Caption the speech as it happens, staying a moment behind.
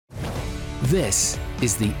This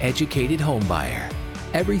is The Educated Homebuyer.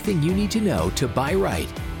 Everything you need to know to buy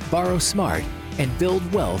right, borrow smart, and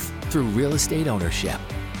build wealth through real estate ownership.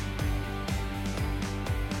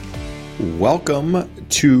 Welcome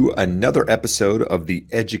to another episode of The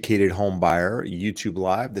Educated Homebuyer YouTube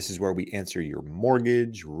Live. This is where we answer your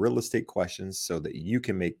mortgage, real estate questions so that you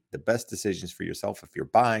can make the best decisions for yourself if you're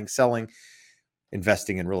buying, selling,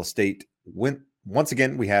 investing in real estate. Once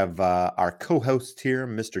again, we have our co-host here,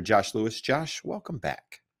 Mr. Josh Lewis. Josh, welcome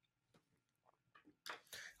back.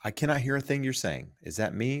 I cannot hear a thing you're saying. Is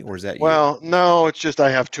that me or is that you? Well, no, it's just I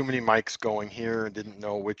have too many mics going here and didn't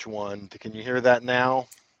know which one. Can you hear that now?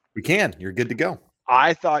 We can. You're good to go.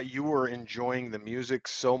 I thought you were enjoying the music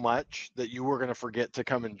so much that you were going to forget to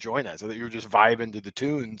come and join us. I thought you were just vibing to the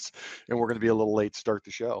tunes and we're going to be a little late to start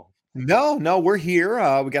the show. No, we're here.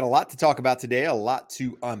 We got a lot to talk about today, a lot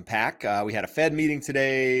to unpack. We had a Fed meeting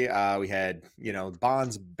today. We had,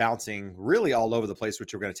 bonds bouncing really all over the place,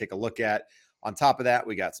 which we're going to take a look at. On top of that,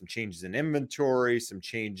 we got some changes in inventory, some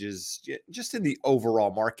changes just in the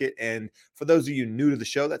overall market. And for those of you new to the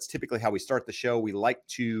show, that's typically how we start the show. We like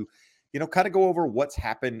to, kind of go over what's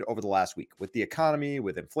happened over the last week with the economy,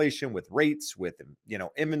 with inflation, with rates, with,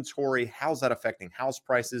 inventory. How's that affecting house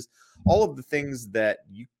prices? All of the things that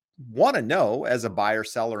you want to know as a buyer,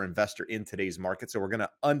 seller, investor in today's market. So we're going to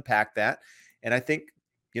unpack that. And I think,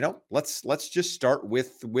 let's just start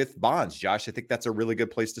with bonds. Josh, I think that's a really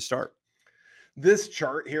good place to start. This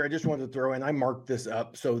chart here, I just wanted to throw in, I marked this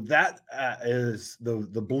up. So that is the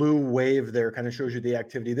blue wave there, kind of shows you the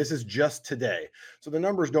activity. This is just today. So the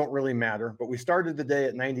numbers don't really matter, but we started the day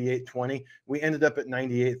at 98.20. We ended up at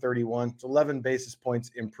 98.31. It's 11 basis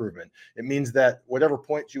points improvement. It means that whatever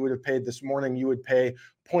points you would have paid this morning, you would pay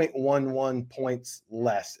 0.11 points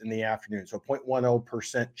less in the afternoon. So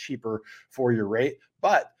 0.10% cheaper for your rate.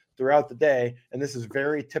 But throughout the day, and this is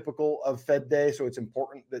very typical of Fed day, so it's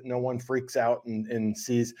important that no one freaks out and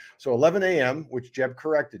sees. So 11 a.m., which Jeb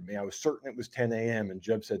corrected me. I was certain it was 10 a.m., and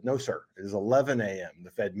Jeb said, no, sir, it is 11 a.m.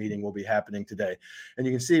 The Fed meeting will be happening today. And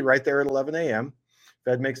you can see right there at 11 a.m.,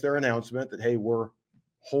 Fed makes their announcement that, hey, we're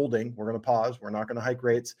holding, we're going to pause, we're not going to hike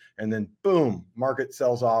rates, and then boom, market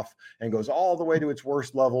sells off and goes all the way to its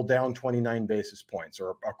worst level, down 29 basis points,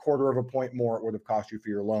 or a quarter of a point more it would have cost you for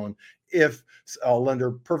your loan if a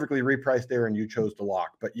lender perfectly repriced there and you chose to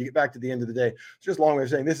lock. But you get back to the end of the day, it's just a long way of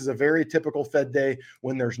saying this is a very typical Fed day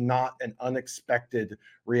when there's not an unexpected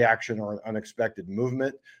reaction or an unexpected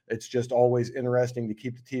movement. It's just always interesting to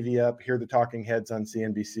keep the TV up, hear the talking heads on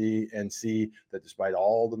CNBC, and see that despite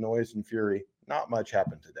all the noise and fury, not much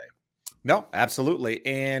happened today. No, absolutely.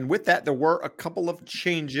 And with that, there were a couple of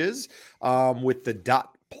changes with the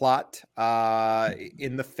dot plot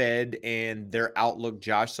in the Fed and their outlook,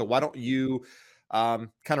 Josh. So why don't you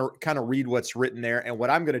kind of read what's written there? And what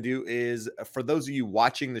I'm going to do is, for those of you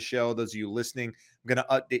watching the show, those of you listening, I'm going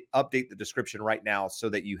to update the description right now so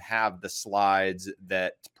that you have the slides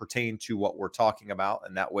that pertain to what we're talking about.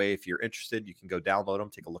 And that way, if you're interested, you can go download them,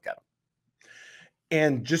 take a look at them.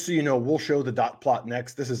 And just so you know, we'll show the dot plot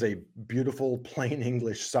next. This is a beautiful plain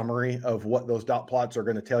English summary of what those dot plots are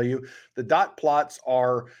going to tell you. The dot plots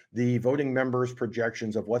are the voting members'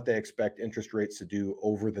 projections of what they expect interest rates to do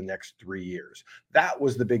over the next 3 years. That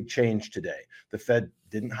was the big change today. The Fed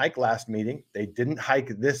didn't hike last meeting. They didn't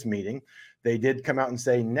hike this meeting. They did come out and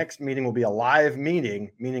say next meeting will be a live meeting,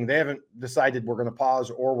 meaning they haven't decided we're going to pause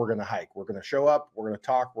or we're going to hike. We're going to show up, we're going to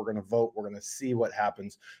talk, we're going to vote, we're going to see what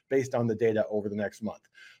happens based on the data over the next month.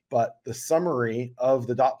 But the summary of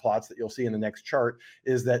the dot plots that you'll see in the next chart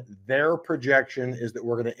is that their projection is that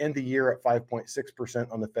we're going to end the year at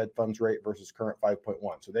 5.6% on the Fed funds rate versus current 5.1.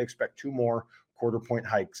 So they expect 2 more quarter point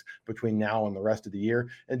hikes between now and the rest of the year.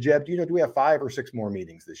 And Jeb, do we have 5 or 6 more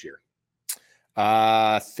meetings this year?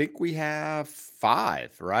 I think we have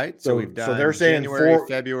 5, right? So we've done they're saying January,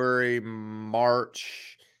 February,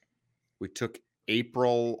 March. We took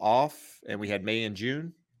April off and we had May and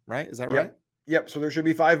June, right? Is that right? Yep. So there should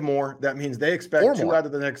be 5 more. That means they expect 2 out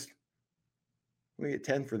of the next. We get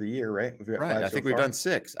 10 for the year, right? Right. I think we've done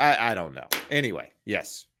 6. I don't know. Anyway,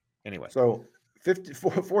 yes. Anyway. So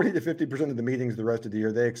 40 to 50% of the meetings the rest of the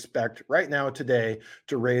year, they expect right now today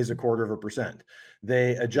to raise 0.25%.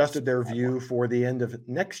 They adjusted their view for the end of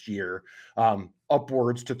next year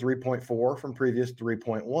upwards to 3.4 from previous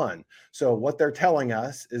 3.1. So what they're telling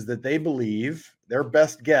us is that they believe their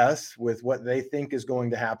best guess with what they think is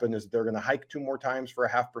going to happen is they're going to hike 2 more times for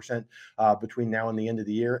 0.5% between now and the end of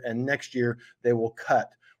the year. And next year they will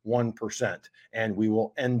cut 1%, and we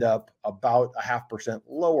will end up about 0.5%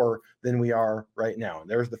 lower than we are right now. And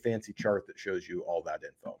there's the fancy chart that shows you all that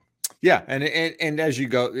info. Yeah, and as you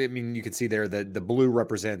go, I mean, you can see there that the blue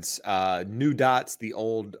represents new dots. The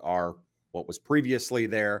old are what was previously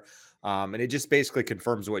there, and it just basically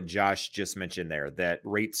confirms what Josh just mentioned there. That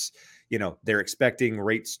rates, they're expecting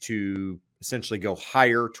rates to essentially go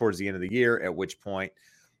higher towards the end of the year. At which point,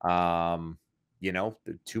 the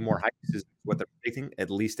two more hikes is what they're predicting, at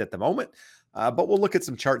least at the moment. But we'll look at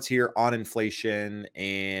some charts here on inflation,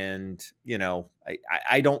 and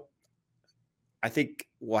I don't. I think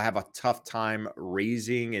we'll have a tough time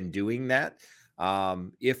raising and doing that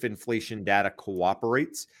if inflation data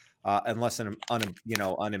cooperates, unless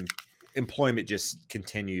employment just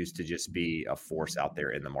continues to just be a force out there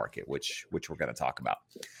in the market, which we're going to talk about.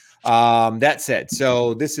 That said,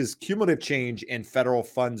 so this is cumulative change in federal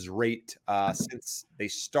funds rate since they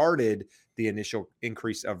started the initial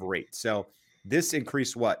increase of rate. So this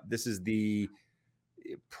increase, this is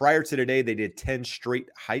prior to today, they did 10 straight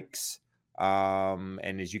hikes.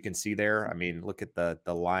 And as you can see there, I mean, look at the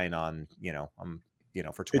line on,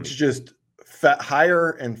 for 20. It's just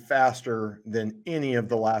higher and faster than any of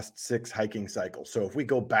the last 6 hiking cycles. So if we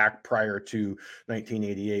go back prior to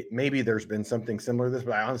 1988, maybe there's been something similar to this,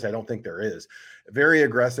 but honestly, I don't think there is. A very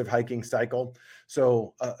aggressive hiking cycle.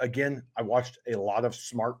 So again, I watched a lot of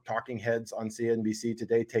smart talking heads on CNBC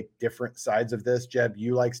today take different sides of this. Jeb,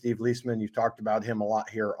 you like Steve Leisman. You've talked about him a lot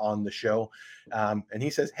here on the show. And he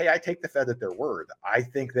says, hey, I take the Fed at their word. I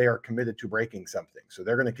think they are committed to breaking something. So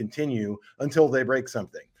they're going to continue until they break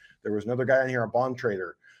something. There was another guy on here, a bond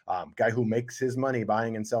trader, guy who makes his money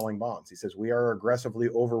buying and selling bonds. He says, we are aggressively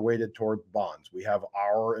overweighted toward bonds. We have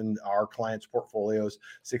our clients' portfolios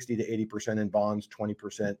 60 to 80% in bonds,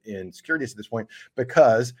 20% in securities at this point,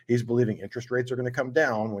 because he's believing interest rates are going to come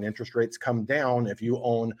down. When interest rates come down, if you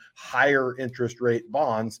own higher interest rate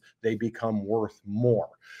bonds, they become worth more.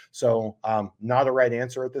 So not a right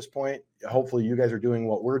answer at this point. Hopefully you guys are doing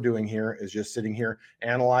what we're doing here, is just sitting here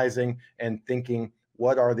analyzing and thinking,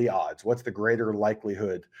 what are the odds? What's the greater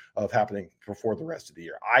likelihood of happening before the rest of the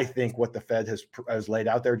year? I think what the Fed has laid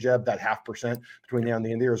out there, Jeb, that 0.5% between now and the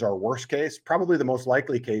end of the year is our worst case, probably the most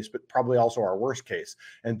likely case, but probably also our worst case.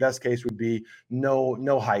 And best case would be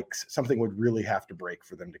no hikes. Something would really have to break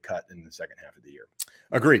for them to cut in the second half of the year.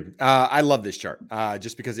 Agreed. I love this chart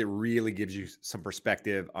just because it really gives you some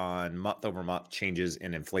perspective on month over month changes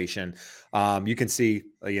in inflation. You can see,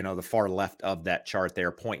 the far left of that chart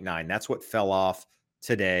there, 0.9. That's what fell off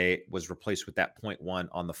today, was replaced with that 0.1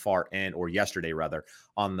 on the far end, or yesterday rather,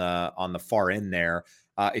 on the far end there.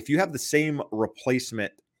 If you have the same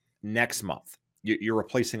replacement next month, you're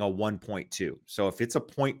replacing a 1.2. So if it's a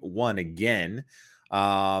 0.1 again,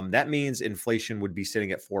 that means inflation would be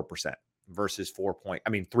sitting at 4% versus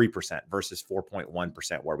 3% versus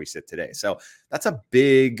 4.1% where we sit today. So that's a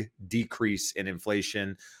big decrease in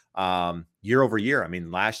inflation year over year. I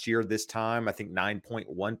mean, last year, this time, I think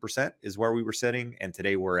 9.1% is where we were sitting, and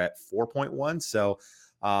today we're at 4.1. So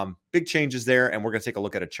big changes there. And we're going to take a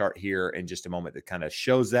look at a chart here in just a moment that kind of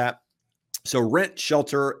shows that. So rent,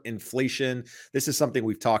 shelter, inflation, this is something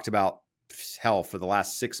we've talked about, for the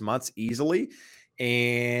last 6 months easily.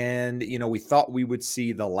 And, we thought we would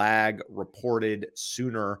see the lag reported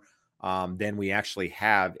sooner than we actually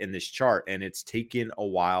have in this chart. And it's taken a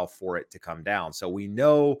while for it to come down. So we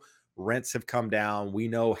know rents have come down. We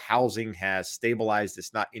know housing has stabilized.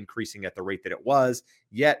 It's not increasing at the rate that it was,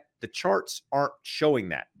 yet the charts aren't showing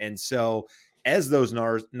that. And so as those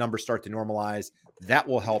numbers start to normalize, that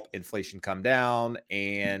will help inflation come down,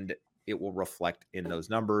 and it will reflect in those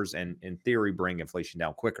numbers and in theory bring inflation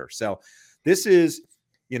down quicker. So this is,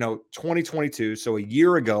 2022. So a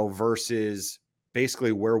year ago versus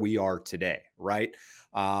basically where we are today, right?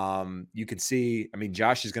 You can see,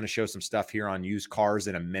 Josh is going to show some stuff here on used cars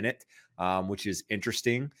in a minute, which is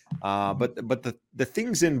interesting. But the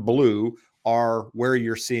things in blue are where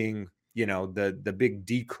you're seeing, the big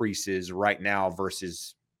decreases right now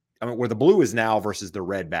versus, where the blue is now versus the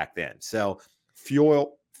red back then. So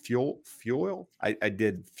fuel. I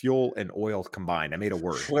did fuel and oil combined. I made a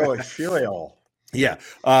word. Fuel. Yeah.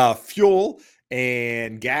 Fuel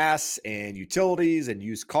and gas and utilities and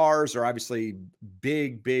used cars are obviously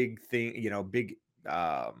big thing, big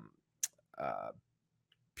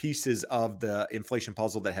pieces of the inflation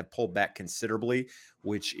puzzle that have pulled back considerably,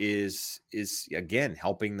 which is again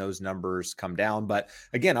helping those numbers come down. But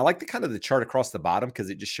again, I like the chart across the bottom because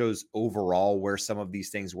it just shows overall where some of these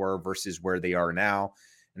things were versus where they are now.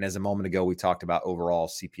 And as a moment ago, we talked about overall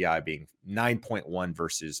CPI being 9.1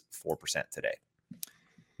 versus 4% today.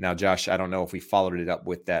 Now, Josh, I don't know if we followed it up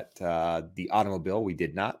with that, the automobile. We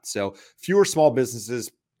did not. So fewer small businesses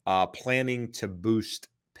planning to boost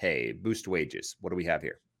wages. What do we have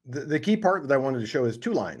here? The key part that I wanted to show is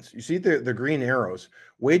two lines. You see the green arrows.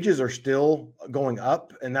 Wages are still going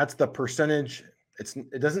up, and that's the percentage.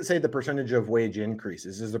 It doesn't say the percentage of wage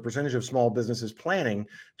increases. It's the percentage of small businesses planning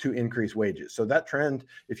to increase wages. So that trend,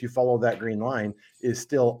 if you follow that green line, is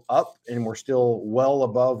still up, and we're still well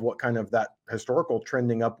above what kind of that historical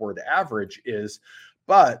trending upward average is.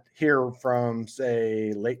 But here from,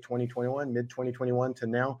 say, late 2021, mid 2021 to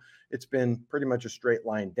now, it's been pretty much a straight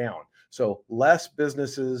line down. So less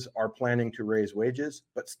businesses are planning to raise wages,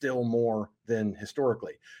 but still more than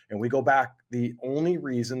historically. And we go back, the only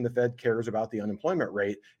reason the Fed cares about the unemployment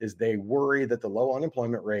rate is they worry that the low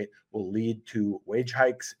unemployment rate will lead to wage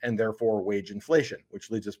hikes and therefore wage inflation,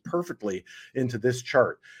 which leads us perfectly into this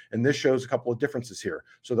chart. And this shows a couple of differences here.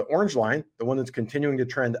 So the orange line, the one that's continuing to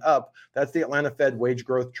trend up, that's the Atlanta Fed wage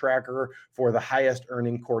growth tracker for the highest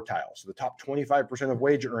earning quartile. So the top 25% of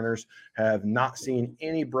wage earners have not seen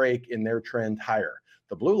any break in their trend higher.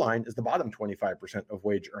 The blue line is the bottom 25% of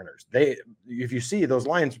wage earners. If you see, those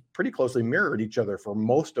lines pretty closely mirrored each other for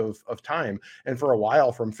most of time. And for a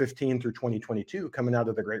while, from 15 through 2022, coming out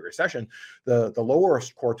of the Great Recession, the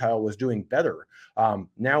lowest quartile was doing better.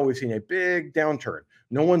 Now we've seen a big downturn.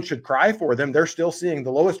 No one should cry for them. They're still seeing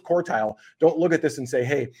the lowest quartile. Don't look at this and say,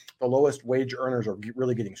 hey, the lowest wage earners are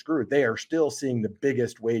really getting screwed. They are still seeing the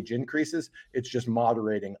biggest wage increases. It's just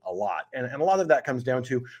moderating a lot. And a lot of that comes down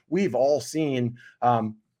to, we've all seen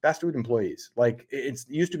fast food employees. Like, it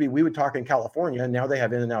used to be, we would talk in California, and now they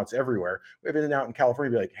have In-N-Outs everywhere. We have In-N-Out in California,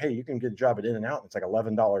 be like, hey, you can get a job at In-N-Out, and it's like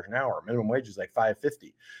 $11 an hour. Minimum wage is like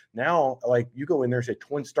 $5.50. Now, like, you go in there, say,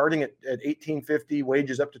 starting at $18.50,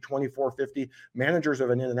 wages up to $24.50. Managers of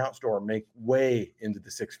an In-N-Out store make way into the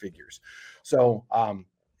six figures. So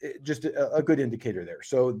just a good indicator there.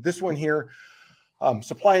 So this one here,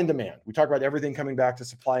 supply and demand. We talk about everything coming back to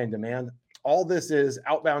supply and demand. All this is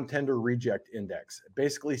outbound tender reject index. It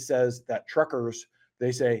basically says that truckers,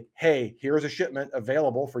 they say, hey, here's a shipment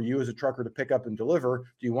available for you as a trucker to pick up and deliver.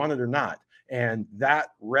 Do you want it or not? And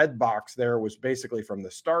that red box there was basically from the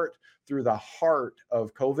start through the heart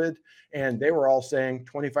of COVID. And they were all saying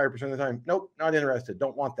 25% of the time, nope, not interested,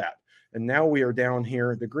 don't want that. And now we are down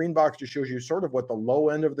here. The green box just shows you sort of what the low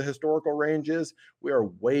end of the historical range is. We are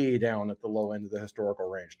way down at the low end of the historical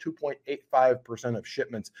range. 2.85% of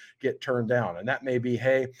shipments get turned down. And that may be,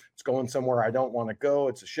 hey, it's going somewhere I don't want to go.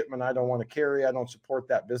 It's a shipment I don't want to carry. I don't support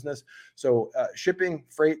that business. So shipping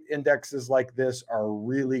freight indexes like this are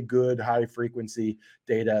really good high frequency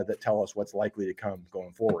data that tell us what's likely to come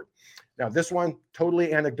going forward. Now, this one,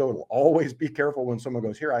 totally anecdotal. Always be careful when someone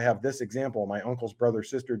goes, here, I have this example. My uncle's brother,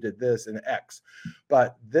 sister did this in X.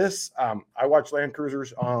 But this, I watch Land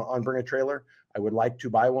Cruisers on Bring a Trailer. I would like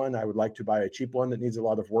to buy one. I would like to buy a cheap one that needs a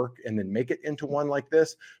lot of work and then make it into one like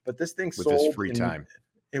this. But this thing sold. With his free time.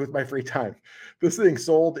 With my free time. This thing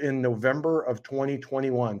sold in November of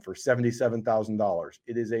 2021 for $77,000.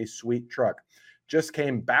 It is a sweet truck. Just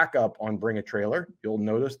came back up on Bring a Trailer. You'll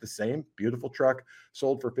notice the same beautiful truck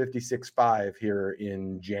sold for $56,500 here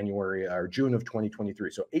in January or June of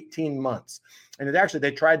 2023. So 18 months. And it actually,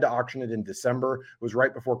 they tried to auction it in December. It was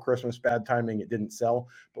right before Christmas, bad timing. It didn't sell,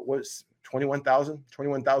 but was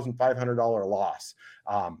 $21,500 loss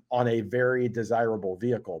on a very desirable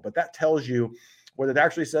vehicle. But that tells you what it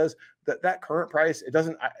actually says, that current price,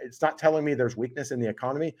 it's not telling me there's weakness in the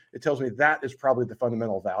economy. It tells me that is probably the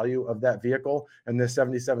fundamental value of that vehicle. And this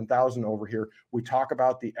 $77,000 over here, we talk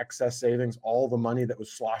about the excess savings, all the money that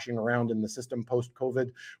was sloshing around in the system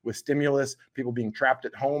post-COVID with stimulus, people being trapped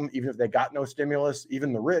at home, even if they got no stimulus.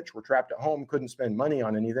 Even the rich were trapped at home, couldn't spend money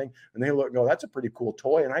on anything. And they look and go, that's a pretty cool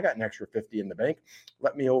toy. And I got an extra 50 in the bank.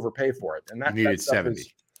 Let me overpay for it. And that needed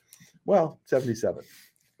 70. 77.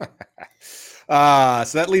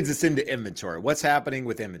 So that leads us into inventory. What's happening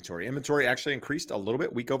with inventory? Inventory actually increased a little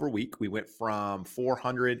bit week over week. We went from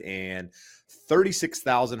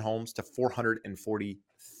 436,000 homes to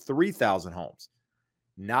 443,000 homes.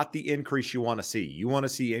 Not the increase you want to see. You want to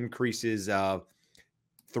see increases of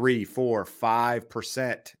 3, 4,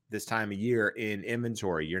 5% this time of year in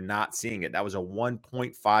inventory. You're not seeing it. That was a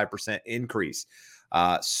 1.5% increase.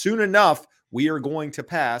 Soon enough, we are going to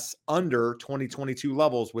pass under 2022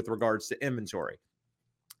 levels with regards to inventory.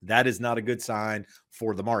 That is not a good sign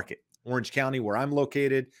for the market. Orange County, where I'm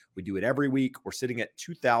located, we do it every week. We're sitting at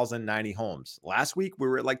 2,090 homes. Last week, we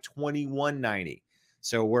were at like 2,190.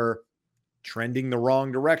 So we're trending the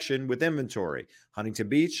wrong direction with inventory. Huntington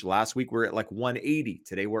Beach, last week, we were at like 180.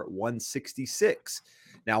 Today, we're at 166.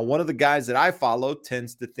 Now, one of the guys that I follow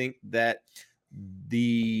tends to think that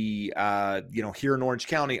the here in Orange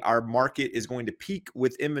County, our market is going to peak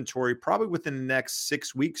with inventory probably within the next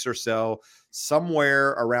 6 weeks or so,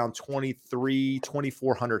 somewhere around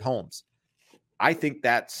 2,400 homes. I think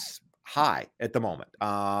that's high at the moment.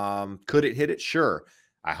 Could it hit it? Sure.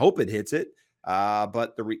 I hope it hits it.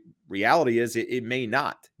 But the reality is it may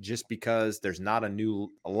not, just because there's not a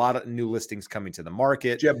lot of new listings coming to the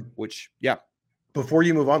market, Jeb, before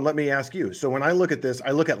you move on, let me ask you. So when I look at this,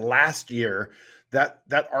 I look at last year, that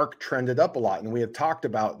ARC trended up a lot. And we have talked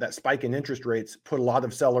about that spike in interest rates put a lot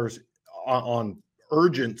of sellers on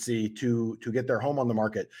urgency to get their home on the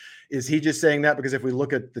market. Is he just saying that because if we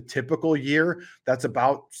look at the typical year, that's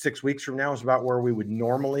about 6 weeks from now is about where we would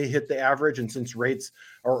normally hit the average? And since rates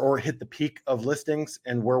or hit the peak of listings,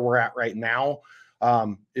 and where we're at right now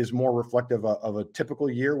is more reflective of a typical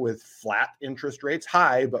year with flat interest rates,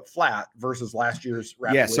 high but flat, versus last year's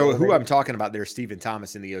rapidly elevated. Who I'm talking about there is Stephen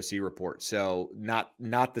Thomas in the OC report. So not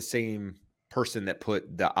the same person that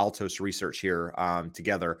put the Altos research here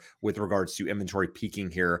together with regards to inventory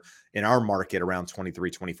peaking here in our market around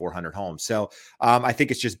 2,400 homes. So I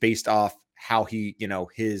think it's just based off how he,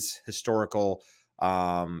 his historical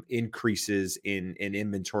increases in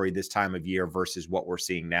inventory this time of year versus what we're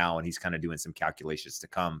seeing now. And he's kind of doing some calculations to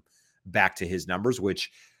come back to his numbers,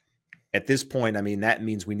 which at this point, I mean, that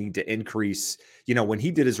means we need to increase, when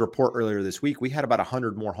he did his report earlier this week, we had about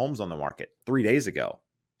 100 more homes on the market 3 days ago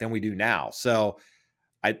than we do now. So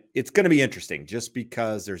it's going to be interesting just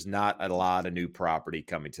because there's not a lot of new property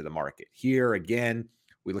coming to the market. Here, again,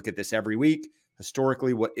 we look at this every week.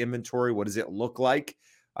 Historically, what does it look like?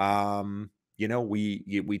 We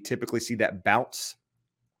typically see that bounce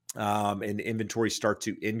and inventory start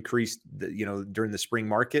to increase, during the spring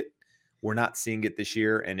market. We're not seeing it this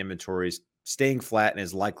year, and inventory is staying flat and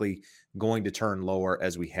is likely going to turn lower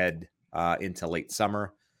as we head into late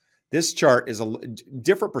summer. This chart is a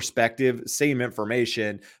different perspective, same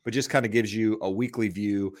information, but just kind of gives you a weekly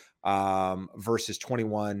view versus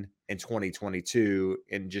 21 and 2022,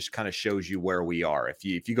 and just kind of shows you where we are. If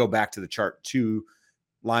you go back to the chart 2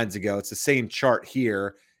 lines ago, it's the same chart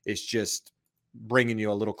here. It's just bringing you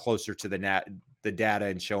a little closer to the data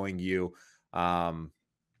and showing you, the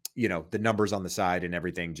numbers on the side and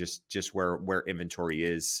everything, just where inventory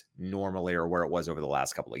is normally or where it was over the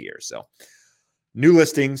last couple of years. So new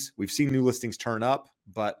listings, we've seen new listings turn up,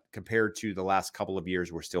 but compared to the last couple of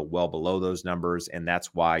years, we're still well below those numbers. And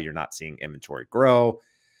that's why you're not seeing inventory grow.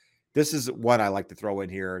 This is what I like to throw in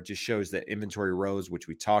here. It just shows that inventory rose, which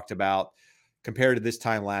we talked about. Compared to this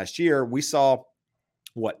time last year, we saw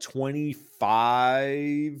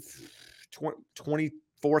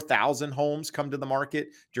 24,000 homes come to the market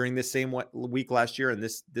during this same week last year. And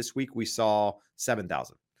this week we saw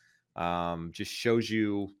 7,000. Just shows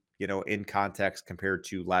you, in context compared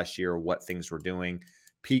to last year, what things were doing.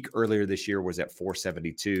 Peak earlier this year was at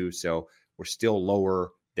 472. So we're still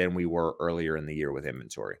lower than we were earlier in the year with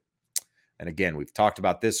inventory. And again, we've talked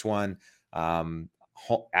about this one.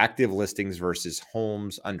 Active listings versus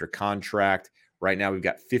homes under contract. Right now, we've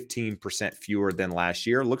got 15% fewer than last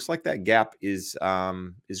year. Looks like that gap is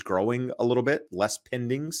growing a little bit. Less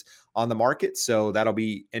pendings on the market, so that'll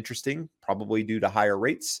be interesting. Probably due to higher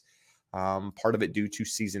rates. Part of it due to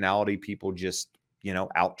seasonality. People just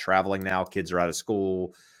out traveling now. Kids are out of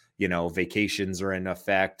school. Vacations are in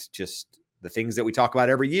effect. Just the things that we talk about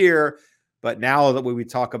every year. But now that we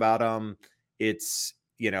talk about them, it's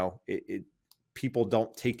people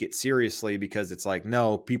don't take it seriously because it's like,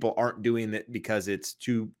 no, people aren't doing it because it's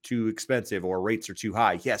too expensive or rates are too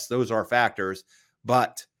high. Yes, those are factors,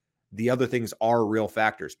 but the other things are real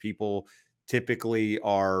factors. People typically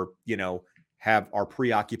are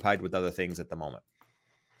preoccupied with other things at the moment.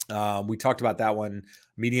 We talked about that one.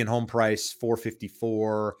 Median home price,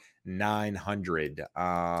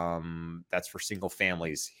 $454,900. That's for single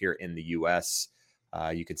families here in the US.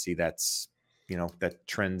 You can see that's, that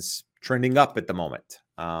trending up at the moment,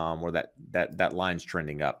 or that line's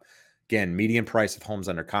trending up. Again, median price of homes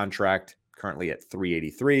under contract currently at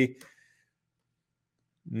 $383.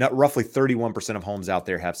 Roughly 31% of homes out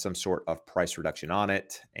there have some sort of price reduction on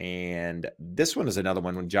it. And this one is another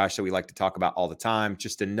one, Josh, that we like to talk about all the time.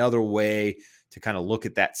 Just another way to kind of look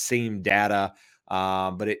at that same data.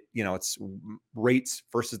 But it's rates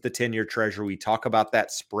versus the 10-year treasury. We talk about that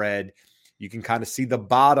spread. You can kind of see the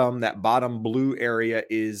bottom. That bottom blue area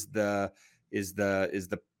is the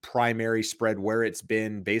primary spread, where it's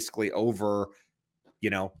been basically over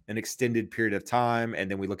an extended period of time. And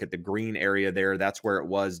then we look at the green area there. That's where it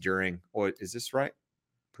was during, is this right?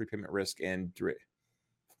 Prepayment risk and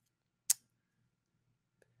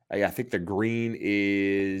I think the green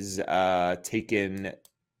is taken.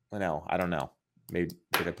 No, I don't know. Did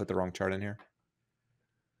I put the wrong chart in here?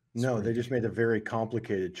 No, they just made a very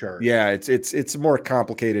complicated chart. Yeah, it's more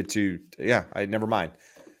complicated to. Yeah, never mind.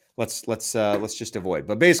 Let's just avoid.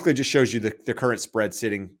 But basically, just shows you the current spread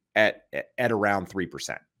sitting at around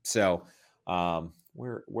 3%. So,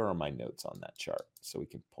 where are my notes on that chart so we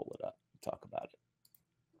can pull it up and talk about it,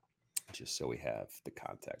 just so we have the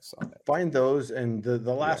context on it. Find those. And the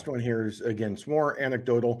last one here is, again, it's more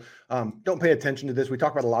anecdotal. Don't pay attention to this. We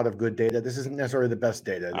talk about a lot of good data. This isn't necessarily the best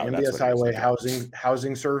data. The MBS Highway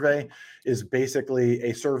Housing Survey is basically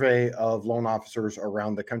a survey of loan officers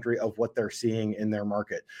around the country of what they're seeing in their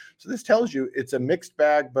market. So this tells you it's a mixed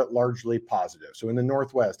bag, but largely positive. So in the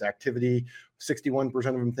Northwest, activity, 61% of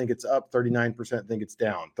them think it's up, 39% think it's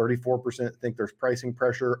down, 34% think there's pricing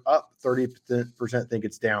pressure, up, 30% think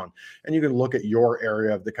it's down. And you can look at your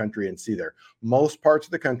area of the country and see there. Most parts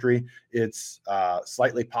of the country, it's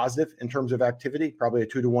slightly positive in terms of activity, probably a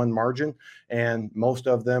 2-to-1 margin. And most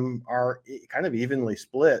of them are kind of evenly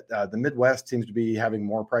split. The Midwest seems to be having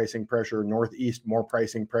more pricing pressure, Northeast, more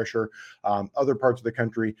pricing pressure. Other parts of the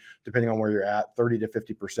country, depending on where you're at, 30 to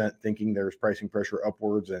 50% thinking there's pricing pressure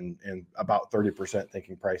upwards, and about 30%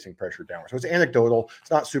 thinking pricing pressure downward. So it's anecdotal.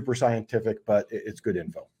 It's not super scientific, but it's good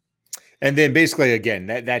info. And then basically, again,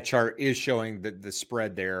 that chart is showing the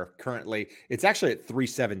spread there. Currently, it's actually at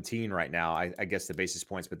 317 right now, I guess the basis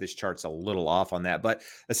points, but this chart's a little off on that. But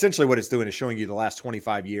essentially what it's doing is showing you the last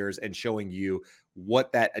 25 years and showing you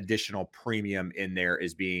what that additional premium in there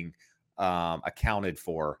is being accounted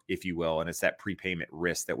for, if you will. And it's that prepayment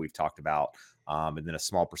risk that we've talked about. And then a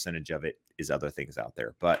small percentage of it is other things out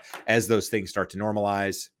there. But as those things start to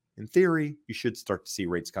normalize, in theory, you should start to see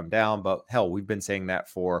rates come down. But hell, we've been saying that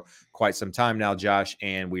for quite some time now, Josh,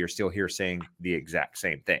 and we are still here saying the exact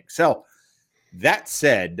same thing. So that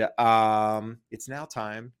said, it's now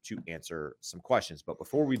time to answer some questions. But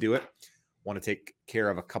before we do it, I want to take care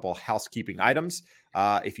of a couple housekeeping items.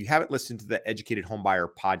 If you haven't listened to the Educated Homebuyer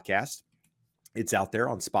podcast, it's out there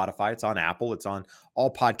on Spotify. It's on Apple. It's on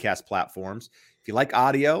all podcast platforms. If you like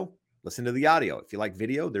audio, listen to the audio. If you like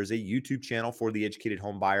video, there's a YouTube channel for the Educated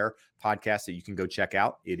Homebuyer podcast that you can go check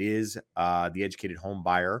out. It is the Educated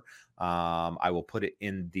Homebuyer. I will put it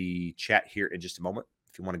in the chat here in just a moment.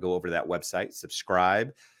 If you want to go over to that website,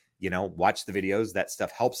 subscribe, watch the videos. That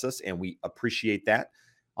stuff helps us, and we appreciate that.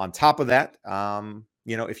 On top of that,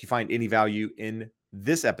 if you find any value in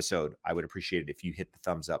this episode, I would appreciate it if you hit the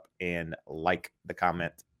thumbs up and like the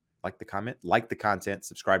content,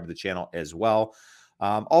 subscribe to the channel as well.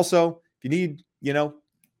 Also, if you need, an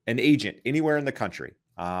agent anywhere in the country,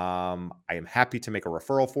 I am happy to make a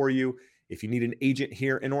referral for you. If you need an agent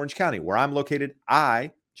here in Orange County, where I'm located,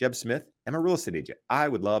 I, Jeb Smith, am a real estate agent. I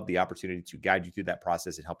would love the opportunity to guide you through that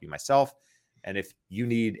process and help you myself. And if you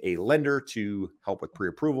need a lender to help with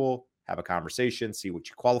pre-approval, have a conversation, see what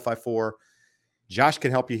you qualify for, Josh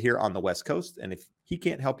can help you here on the West Coast. And if he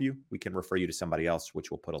can't help you, we can refer you to somebody else,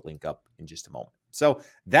 which we'll put a link up in just a moment. So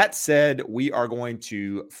that said, we are going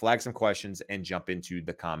to flag some questions and jump into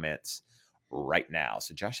the comments right now.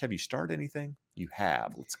 So Josh, have you started anything? You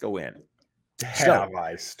have. Let's go in. Have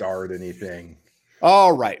I started anything?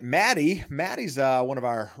 All right. Maddie's one of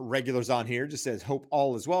our regulars on here. Just says, hope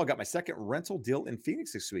all is well. I got my second rental deal in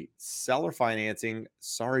Phoenix this week. Seller financing.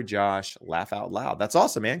 Sorry, Josh. Laugh out loud. That's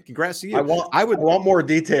awesome, man. Congrats to you. I would want more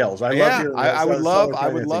details. I would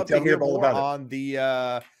love to hear more on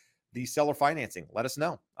the seller financing. Let us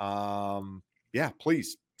know. Yeah,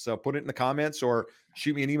 please. So put it in the comments or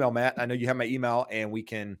shoot me an email, Matt. I know you have my email, and we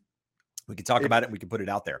can talk about it. And we can put it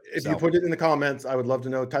out there. If you put it in the comments, I would love to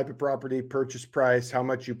know type of property, purchase price, how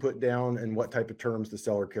much you put down, and what type of terms the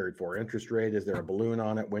seller carried for. Interest rate, is there a balloon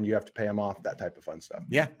on it? When do you have to pay them off? That type of fun stuff.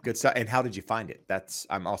 Yeah, good stuff. And how did you find it?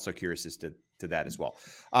 I'm also curious as to that as well.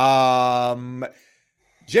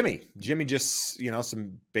 Jimmy just,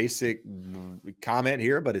 some basic comment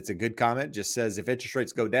here, but it's a good comment. Just says, if interest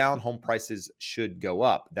rates go down, home prices should go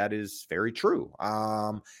up. That is very true.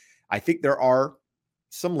 I think there are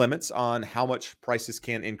some limits on how much prices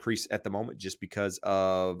can increase at the moment just because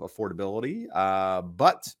of affordability.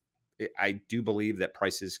 But I do believe that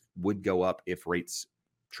prices would go up if rates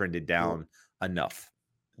trended down enough.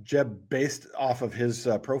 Jeb, based off of his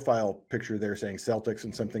profile picture there saying Celtics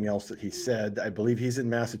and something else that he said, I believe he's in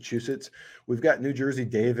Massachusetts. We've got New Jersey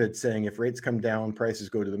David saying if rates come down, prices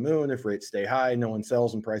go to the moon. If rates stay high, no one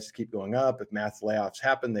sells and prices keep going up. If mass layoffs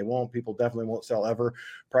happen, they won't. People definitely won't sell ever.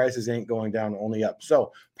 Prices ain't going down, only up.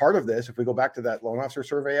 So part of this, if we go back to that loan officer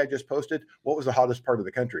survey I just posted, what was the hottest part of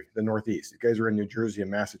the country? The Northeast. You guys are in New Jersey and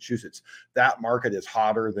Massachusetts. That market is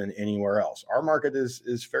hotter than anywhere else. Our market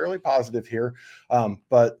is fairly positive here,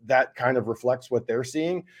 but but that kind of reflects what they're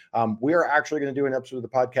seeing. We are actually going to do an episode of the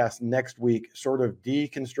podcast next week, sort of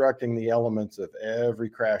deconstructing the elements of every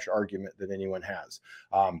crash argument that anyone has.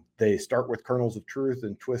 They start with kernels of truth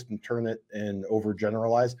and twist and turn it and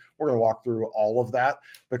overgeneralize. We're going to walk through all of that,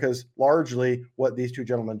 because largely what these two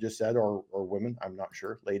gentlemen just said, or women, I'm not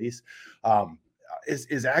sure, ladies,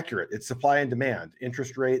 is accurate. It's supply and demand.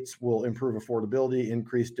 Interest rates will improve affordability,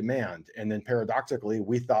 increase demand. And then paradoxically,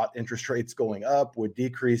 we thought interest rates going up would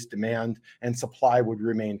decrease demand and supply would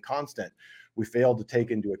remain constant. We failed to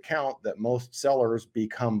take into account that most sellers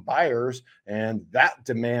become buyers, and that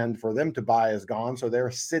demand for them to buy is gone. So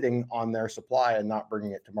they're sitting on their supply and not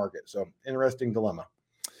bringing it to market. So interesting dilemma.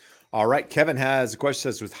 All right. Kevin has a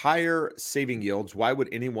question, says, with higher saving yields, why would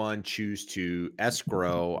anyone choose to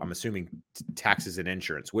escrow, I'm assuming, taxes and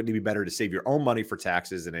insurance? Wouldn't it be better to save your own money for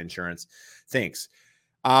taxes and insurance? Thanks.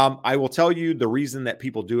 I will tell you the reason that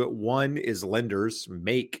people do it. One is lenders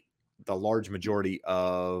make the large majority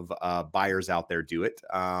of buyers out there do it.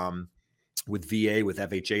 With VA, with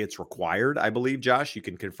FHA, it's required, I believe. Josh, you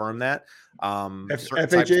can confirm that.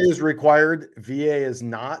 FHA is required. VA is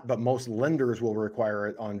not, but most lenders will require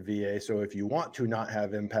it on VA. So if you want to not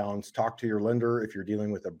have impounds, talk to your lender. If you're dealing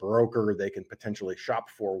with a broker, they can potentially shop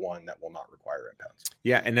for one that will not require impounds.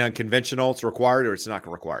 Yeah, and then conventional, it's required, or it's not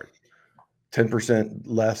required? 10%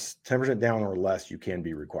 less, 10% down or less, you can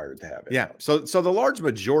be required to have it. Yeah. So the large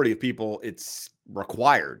majority of people, it's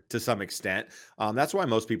required to some extent. That's why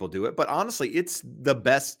most people do it. But honestly, it's the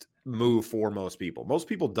best move for most people. Most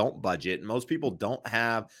people don't budget. Most people don't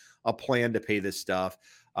have a plan to pay this stuff.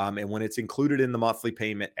 And when it's included in the monthly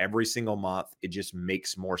payment every single month, it just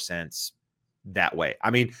makes more sense that way.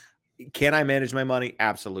 I mean, can I manage my money?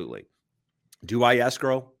 Absolutely. Do I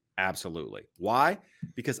escrow? Absolutely. Why?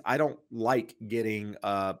 Because I don't like getting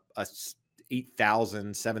a $8,000,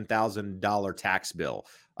 $7,000 tax bill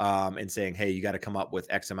and saying, hey, you got to come up with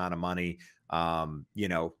X amount of money,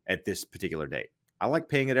 at this particular date. I like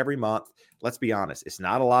paying it every month. Let's be honest. It's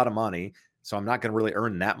not a lot of money, so I'm not going to really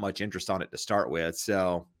earn that much interest on it to start with.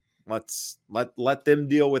 So let's let them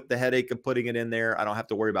deal with the headache of putting it in there. I don't have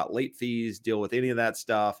to worry about late fees, deal with any of that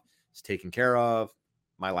stuff. It's taken care of.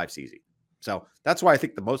 My life's easy. So that's why I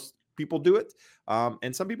think the most people do it.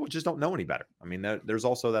 And some people just don't know any better. I mean, there's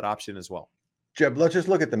also that option as well. Jeb, let's just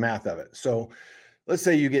look at the math of it. So let's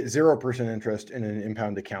say you get 0% interest in an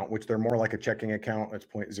impound account, which they're more like a checking account. It's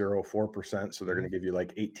 0.04%. So they're going to give you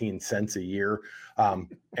like 18 cents a year.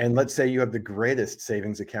 And let's say you have the greatest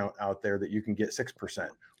savings account out there that you can get 6%.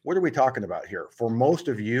 What are we talking about here? For most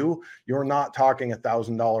of you, you're not talking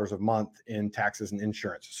 $1,000 a month in taxes and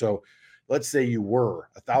insurance. So let's say you were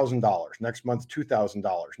 $1,000, next month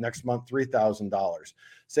 $2,000, next month $3,000.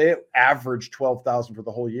 Say it averaged $12,000 for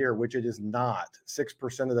the whole year, which it is not.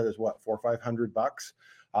 6% of that is what, $400 or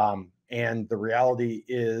 $500. And the reality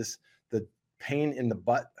is the pain in the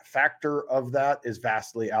butt factor of that is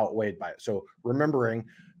vastly outweighed by it. So remembering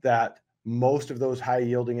that most of those high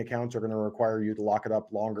yielding accounts are going to require you to lock it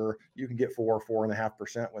up longer. You can get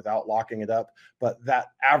 4.5% without locking it up, but that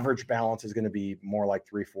average balance is going to be more like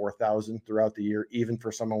 $3,000-4,000 throughout the year, even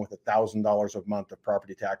for someone with $1,000 a month of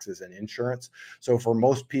property taxes and insurance. So for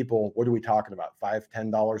most people, what are we talking about?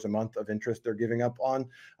 $5-10 a month of interest they're giving up on.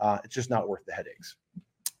 It's just not worth the headaches.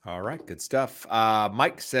 All right, good stuff.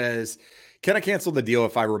 Mike says, can I cancel the deal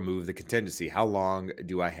if I remove the contingency? How long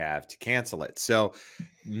do I have to cancel it? So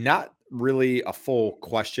not really a full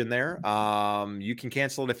question there. You can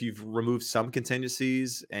cancel it if you've removed some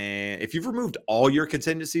contingencies. And if you've removed all your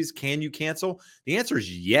contingencies, can you cancel? The answer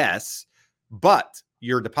is yes, but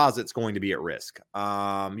your deposit's going to be at risk.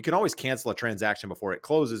 You can always cancel a transaction before it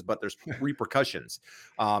closes, but there's repercussions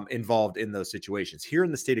involved in those situations. Here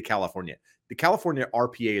in the state of California, the California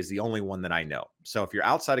RPA is the only one that I know. So if you're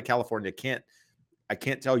outside of California, I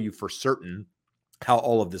can't tell you for certain how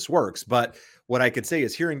all of this works. But what I could say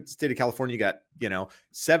is here in the state of California, you got,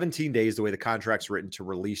 17 days, the way the contract's written, to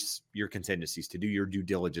release your contingencies, to do your due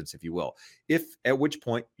diligence, if you will. If at which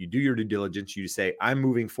point you do your due diligence, you say, I'm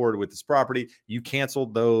moving forward with this property. You cancel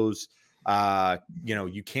those,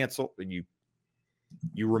 you cancel,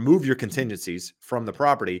 you remove your contingencies from the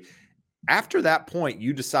property. After that point,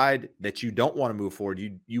 you decide that you don't want to move forward.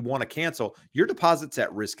 You want to cancel. Your deposit's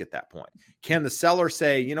at risk at that point. Can the seller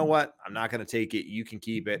say, you know what, I'm not going to take it, you can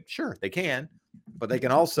keep it? Sure, they can. But they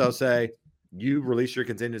can also say, you release your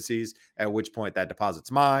contingencies, at which point that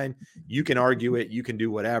deposit's mine. You can argue it. You can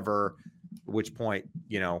do whatever, at which point,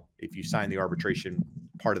 if you sign the arbitration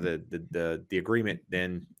part of the agreement,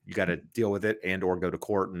 then you got to deal with it and or go to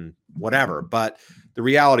court and whatever. But the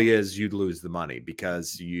reality is you'd lose the money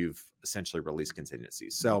because you've essentially released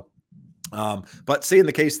contingencies. So But say in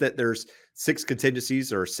the case that there's 6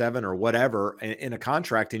 contingencies or 7 or whatever in a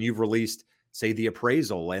contract, and you've released, say, the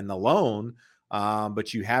appraisal and the loan,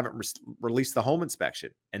 but you haven't released the home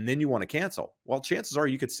inspection, and then you want to cancel. Well, chances are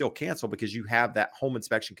you could still cancel because you have that home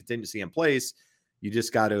inspection contingency in place. You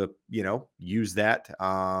just got to, use that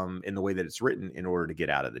in the way that it's written in order to get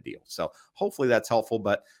out of the deal. So hopefully that's helpful,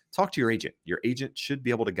 but talk to your agent. Your agent should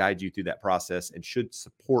be able to guide you through that process and should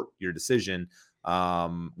support your decision,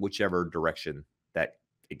 whichever direction that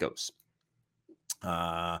it goes.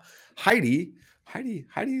 Heidi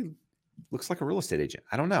looks like a real estate agent.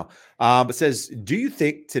 I don't know. But says, do you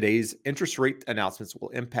think today's interest rate announcements will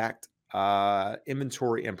impact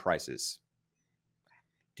inventory and prices?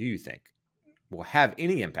 Do you think will have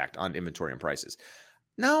any impact on inventory and prices?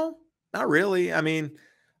 No, not really. I mean,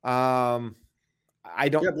 I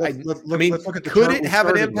don't. Yeah, let's look at the could chart it we have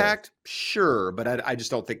an started impact? Sure, but I just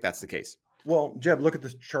don't think that's the case. Well, Jeb, look at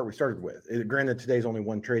this chart we started with. Granted, today's only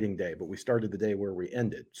one trading day, but we started the day where we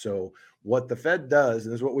ended. So what the Fed does,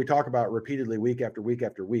 and this is what we talk about repeatedly week after week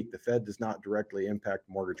after week, the Fed does not directly impact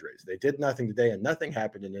mortgage rates. They did nothing today and nothing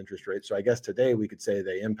happened in interest rates. So I guess today we could say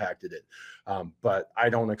they impacted it. But I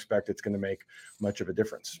don't expect it's going to make much of a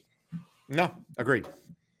difference. No, agreed.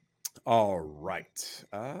 All right.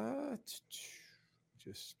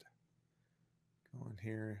 Just going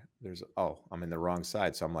here. I'm in the wrong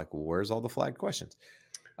side. So I'm like, well, where's all the flagged questions?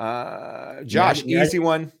 Josh, easy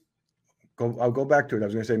one. I'll go back to it. I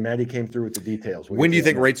was going to say, Maddie came through with the details. When do you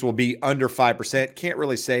think rates will be under 5%? Can't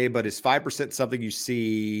really say, but is 5% something you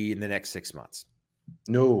see in the next 6 months?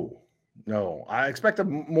 No, I expect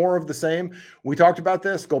more of the same. We talked about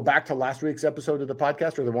this. Go back to last week's episode of the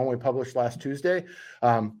podcast, or the one we published last Tuesday,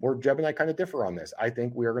 where Jeb and I kind of differ on this. I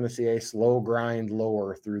think we are going to see a slow grind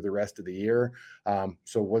lower through the rest of the year.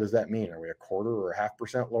 So what does that mean? Are we 1/4 or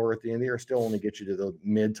 0.5% lower at the end of the year? Still only get you to the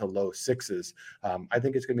mid to low 6s. I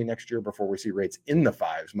think it's going to be next year before we see rates in the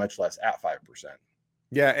 5s, much less at 5%.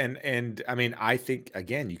 Yeah, and I mean, I think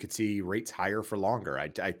again, you could see rates higher for longer.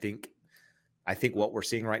 I think what we're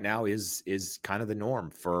seeing right now is kind of the norm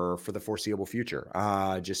for the foreseeable future,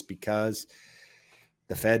 just because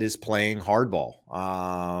the Fed is playing hardball,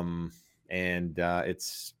 and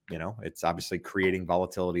it's obviously creating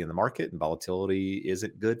volatility in the market, and volatility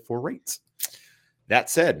isn't good for rates. That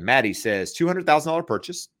said, Maddie says $200,000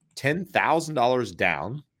 purchase, $10,000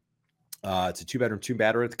 down. It's a 2-bedroom,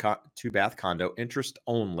 2-bath condo, interest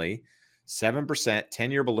only. 7%,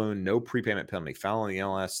 10-year balloon, no prepayment penalty. File on the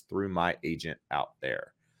MLS through my agent out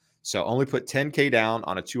there. So only put $10K down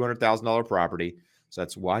on a $200,000 property. So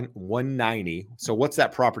that's $190. So what's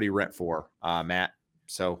that property rent for, Matt?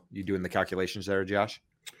 So you doing the calculations there, Josh?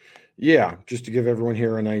 Yeah, just to give everyone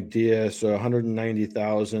here an idea. So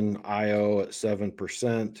 190,000 IO at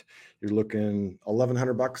 7%. You're looking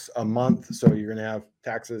 $1,100 a month. So you're going to have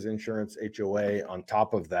taxes, insurance, HOA on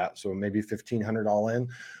top of that. So maybe $1,500 all in.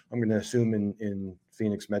 I'm going to assume in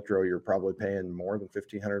Phoenix Metro, you're probably paying more than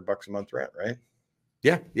 $1,500 a month rent, right?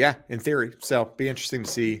 Yeah, in theory. So be interesting to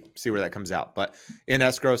see where that comes out. But in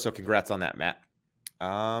escrow, so congrats on that, Matt.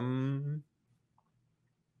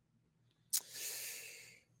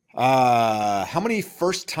 How many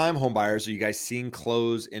first-time home buyers are you guys seeing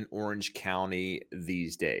close in Orange County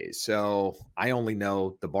these days? So I only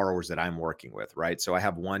know the borrowers that I'm working with, right? So I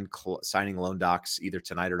have one signing loan docs either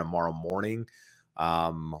tonight or tomorrow morning.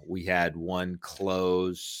 We had one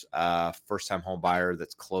close, first-time home buyer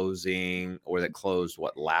that's closing, or that closed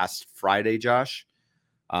last Friday, Josh?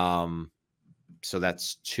 So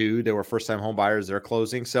that's 2. There were first-time home buyers that are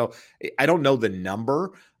closing. So I don't know the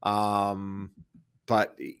number.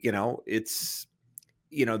 But it's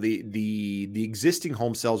the existing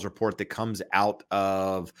home sales report that comes out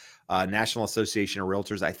of National Association of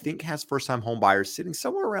Realtors, I think, has first-time home buyers sitting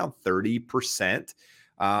somewhere around 30%,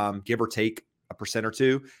 give or take a percent or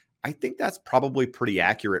two. I think that's probably pretty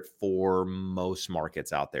accurate for most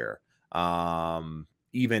markets out there,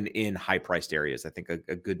 even in high-priced areas. I think a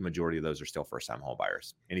good majority of those are still first-time home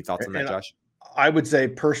buyers. Any thoughts on that, Josh? I would say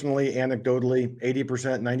personally, anecdotally,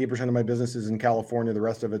 80%, 90% of my business is in California. The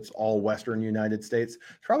rest of it's all Western United States. It's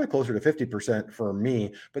probably closer to 50% for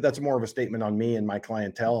me, but that's more of a statement on me and my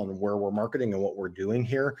clientele and where we're marketing and what we're doing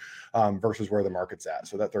here versus where the market's at.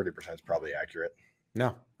 So that 30% is probably accurate.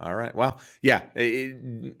 No. All right. Well, yeah,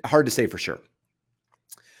 hard to say for sure.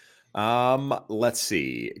 Let's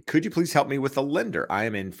see. Could you please help me with a lender? I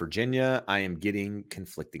am in Virginia. I am getting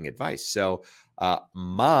conflicting advice. So,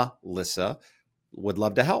 Melissa would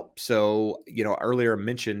love to help. So, earlier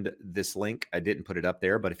mentioned this link. I didn't put it up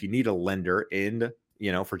there, but if you need a lender in,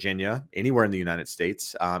 Virginia, anywhere in the United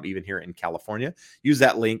States, even here in California, use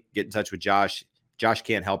that link, get in touch with Josh. Josh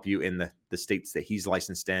can't help you in the states that he's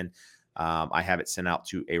licensed in, I have it sent out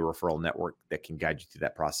to a referral network that can guide you through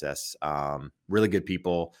that process. Really good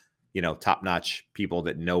people, top-notch people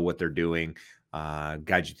that know what they're doing,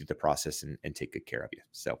 guide you through the process and take good care of you.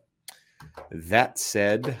 So that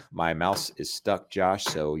said, my mouse is stuck, Josh,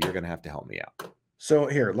 so you're going to have to help me out. So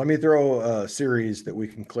here, let me throw a series that we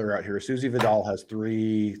can clear out here. Susie Vidal has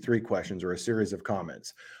three questions or a series of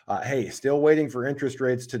comments. Hey, still waiting for interest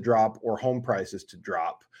rates to drop or home prices to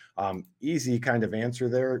drop. Easy kind of answer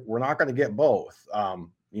there. We're not going to get both.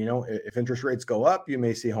 If interest rates go up, you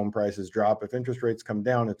may see home prices drop. If interest rates come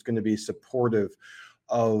down, it's going to be supportive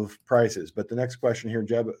of prices. But the next question here,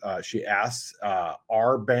 Jeb, she asks,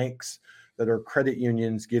 are banks that are credit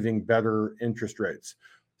unions giving better interest rates?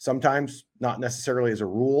 Sometimes, not necessarily as a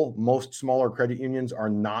rule. Most smaller credit unions are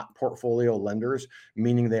not portfolio lenders,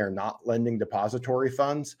 meaning they are not lending depository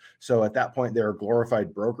funds. So at that point, they're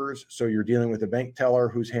glorified brokers. So you're dealing with a bank teller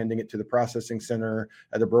who's handing it to the processing center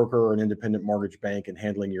at a broker or an independent mortgage bank and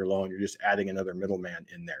handling your loan. You're just adding another middleman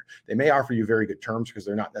in there. They may offer you very good terms because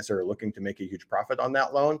they're not necessarily looking to make a huge profit on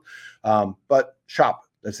that loan, but shop.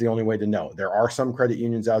 That's the only way to know. There are some credit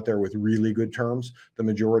unions out there with really good terms. The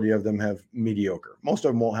majority of them have mediocre. Most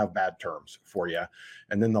of them won't have bad terms for you.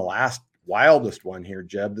 And then the last wildest one here,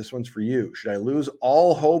 Jeb, this one's for you. Should I lose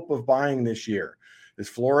all hope of buying this year? Is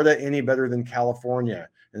Florida any better than California?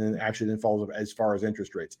 And then follows up as far as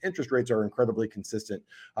interest rates. Interest rates are incredibly consistent.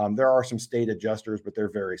 There are some state adjusters, but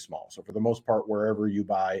they're very small. So for the most part, wherever you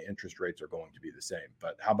buy, interest rates are going to be the same.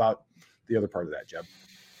 But how about the other part of that, Jeb?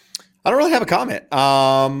 I don't really have a comment.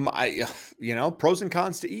 Pros and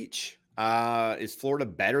cons to each. Is Florida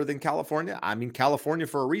better than California? I mean, California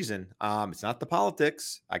for a reason. It's not the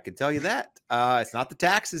politics. I can tell you that. It's not the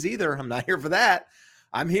taxes either. I'm not here for that.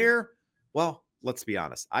 I'm here. Well, let's be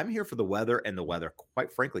honest. I'm here for the weather, and the weather,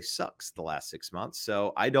 quite frankly, sucks the last 6 months.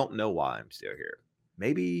 So I don't know why I'm still here.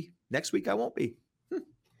 Maybe next week I won't be. How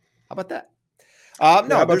about that?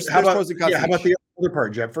 There's pros and cons. How about the other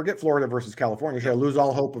part, Jeff? Forget Florida versus California. Should I lose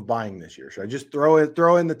all hope of buying this year? Should I just throw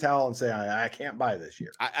in the towel and say I can't buy this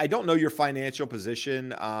year? I don't know your financial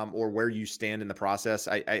position or where you stand in the process.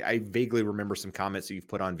 I vaguely remember some comments that you've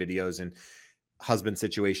put on videos and husband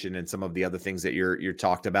situation and some of the other things that you're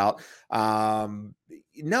talked about.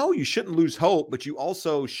 No, you shouldn't lose hope, but you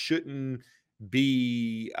also shouldn't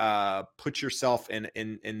be put yourself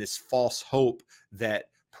in this false hope that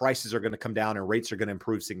prices are going to come down and rates are going to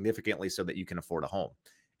improve significantly so that you can afford a home.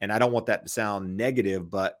 And I don't want that to sound negative,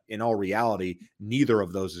 but in all reality, neither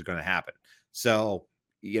of those is going to happen. So,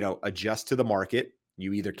 adjust to the market.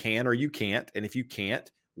 You either can or you can't. And if you can't,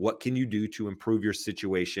 what can you do to improve your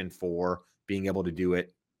situation for being able to do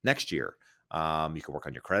it next year? You can work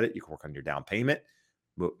on your credit. You can work on your down payment,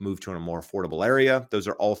 move to a more affordable area. Those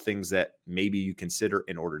are all things that maybe you consider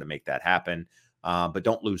in order to make that happen. But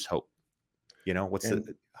don't lose hope.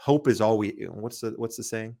 Hope is all we, what's the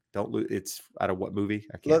saying? Don't lose. It's out of what movie?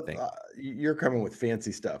 I can't think. You're coming with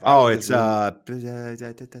fancy stuff. It's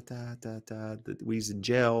he's in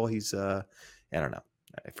jail. He's I don't know.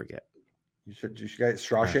 I forget. You guys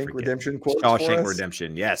Shawshank Redemption quotes. Shawshank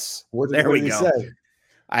Redemption. Yes. There we go. Say?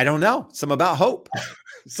 I don't know. Some about hope.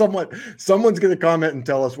 Someone's going to comment and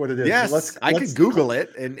tell us what it is. Yes, I could Google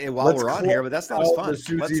it and while we're on here, but that's not as fun. The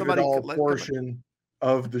Susie Vidal portion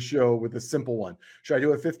of the show with a simple one. Should I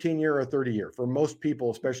do a 15-year or 30-year? For most people,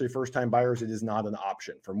 especially first-time buyers, it is not an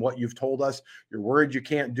option. From what you've told us, you're worried you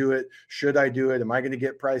can't do it. Should I do it? Am I going to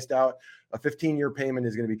get priced out? A 15-year payment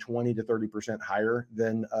is going to be 20 to 30% higher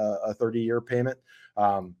than a 30-year payment.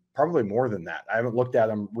 Probably more than that. I haven't looked at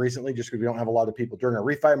them recently just because we don't have a lot of people during a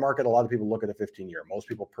refi market. A lot of people look at a 15-year. Most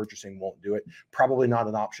people purchasing won't do it. Probably not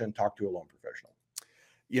an option. Talk to a loan professional.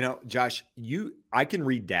 Josh, I can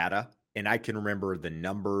read data. And I can remember the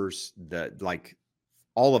numbers,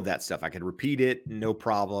 all of that stuff. I can repeat it, no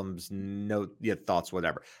problems, no thoughts,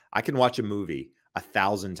 whatever. I can watch a movie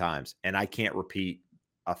 1,000 times, and I can't repeat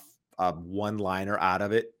a one-liner out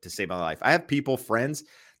of it to save my life. I have friends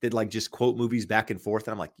that just quote movies back and forth,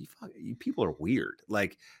 and I'm like, you people are weird.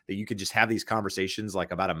 That you could just have these conversations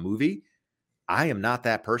about a movie. I am not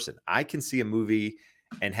that person. I can see a movie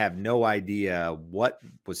and have no idea what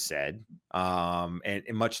was said, and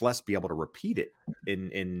much less be able to repeat it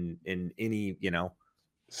in any,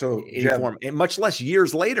 form, and much less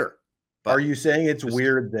years later. But are you saying it's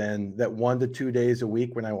weird then that 1 to 2 days a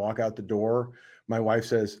week when I walk out the door, my wife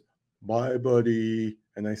says, "Bye, buddy,"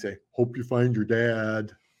 and I say, "Hope you find your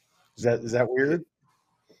dad"? Is that weird?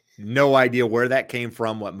 No idea where that came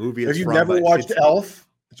from, what movie it's from. Have you never watched Elf?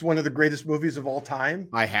 It's one of the greatest movies of all time.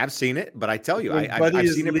 I have seen it, but I tell you, I've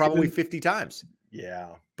seen it probably 50 times. Yeah.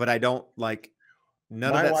 But I don't None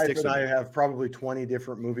of My that wife sticks and with I me. have probably 20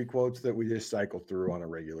 different movie quotes that we just cycle through on a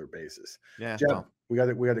regular basis. Yeah, Jeb, well, we got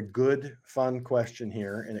a good, fun question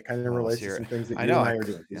here, and it kind of let's relates to hear it. some things that I you know. and I are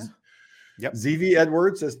doing. Yeah. Yep. ZV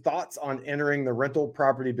Edwards says thoughts on entering the rental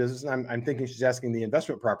property business. And I'm thinking she's asking the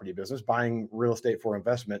investment property business, buying real estate for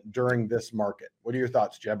investment during this market. What are your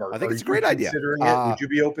thoughts, Jeb? I think Are it's a you great idea. considering it? Would you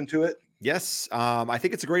be open to it? Yes, I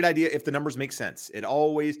think it's a great idea if the numbers make sense. It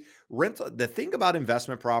always rental. The thing about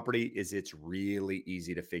investment property is it's really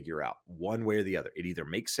easy to figure out one way or the other. It either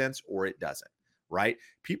makes sense or it doesn't. Right?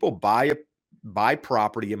 People buy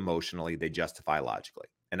property emotionally; they justify logically,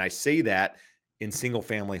 and I say that in single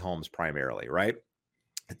family homes primarily. Right?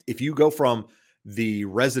 If you go from the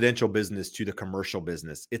residential business to the commercial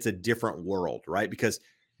business, it's a different world, right? Because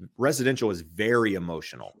residential is very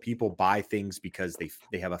emotional. People buy things because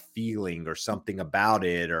they have a feeling or something about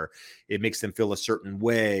it, or it makes them feel a certain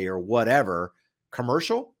way or whatever.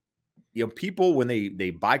 Commercial, people when they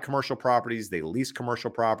buy commercial properties, they lease commercial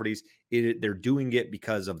properties, they're doing it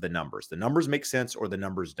because of the numbers. The numbers make sense or the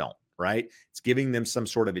numbers don't, right? It's giving them some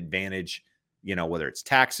sort of advantage, whether it's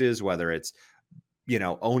taxes, whether it's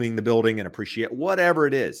owning the building and appreciate whatever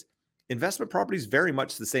it is. Investment property is very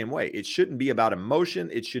much the same way. It shouldn't be about emotion.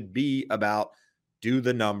 It should be about, do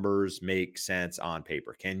the numbers make sense on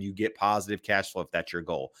paper? Can you get positive cash flow if that's your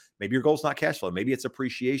goal? Maybe your goal is not cash flow. Maybe it's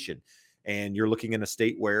appreciation. And you're looking in a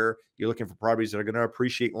state where you're looking for properties that are going to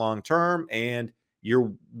appreciate long term, and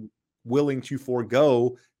you're willing to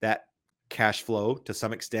forego that cash flow to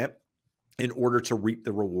some extent in order to reap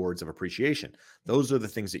the rewards of appreciation. Those are the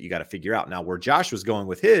things that you got to figure out. Now, where Josh was going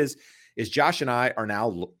with his is Josh and I are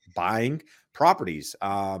now buying properties,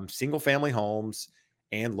 single family homes,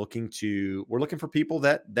 and we're looking for people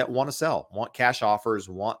that want to sell, want cash offers,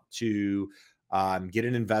 want to get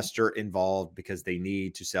an investor involved because they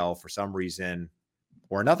need to sell for some reason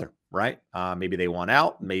or another, right? Maybe they want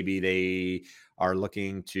out. Maybe they are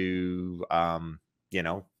looking to, I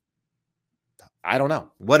don't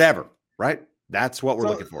know, whatever. Right? That's what we're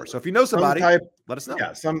looking for. So if you know somebody, let us know.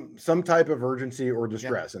 Yeah, some type of urgency or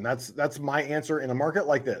distress. Yeah. And that's my answer in a market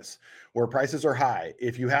like this where prices are high.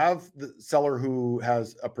 If you have the seller who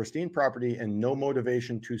has a pristine property and no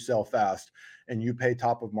motivation to sell fast, and you pay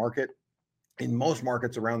top of market, in most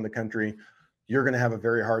markets around the country, you're going to have a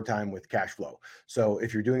very hard time with cash flow. So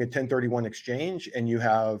if you're doing a 1031 exchange and you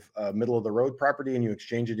have a middle of the road property and you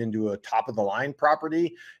exchange it into a top of the line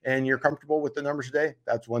property and you're comfortable with the numbers today,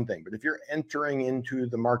 that's one thing. But if you're entering into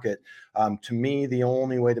the market, to me, the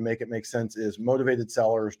only way to make it make sense is motivated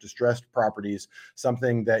sellers, distressed properties,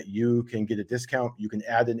 something that you can get a discount. You can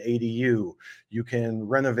add an ADU. You can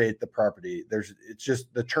renovate the property. It's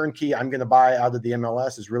just the turnkey I'm going to buy out of the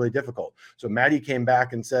MLS is really difficult. So Maddie came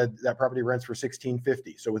back and said that property rents for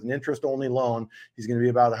 $1,650. So with an interest only loan, he's going to be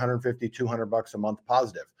about $150, $200 a month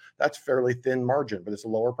positive. That's fairly thin margin, but it's a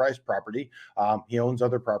lower price property. He owns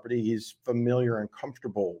other property. He's familiar and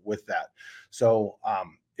comfortable with that. So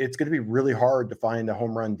it's going to be really hard to find a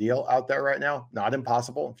home run deal out there right now. Not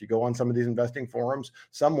impossible. If you go on some of these investing forums,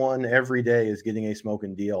 someone every day is getting a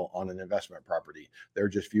smoking deal on an investment property. They're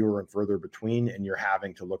just fewer and further between, and you're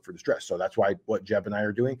having to look for distress. So that's why what Jeb and I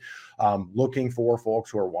are doing, looking for folks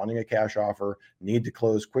who are wanting a cash offer, need to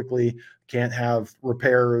close quickly, can't have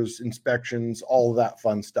repairs, inspections, all of that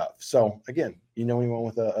fun stuff. So again, anyone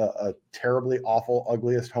with a terribly awful,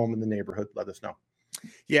 ugliest home in the neighborhood, let us know.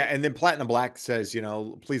 Yeah, and then Platinum Black says,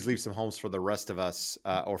 please leave some homes for the rest of us,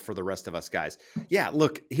 or for the rest of us guys. Yeah,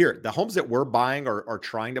 look here, the homes that we're buying or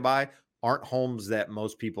trying to buy aren't homes that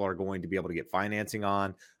most people are going to be able to get financing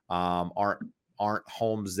on. Aren't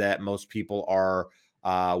homes that most people are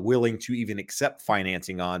willing to even accept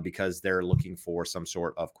financing on because they're looking for some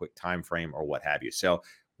sort of quick time frame or what have you. So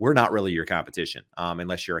we're not really your competition,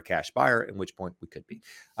 unless you're a cash buyer, at which point we could be.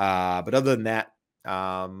 But other than that,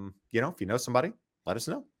 if you know somebody, let us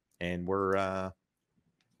know, and we're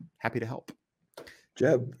happy to help.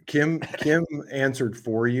 Jeb, Kim answered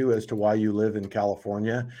for you as to why you live in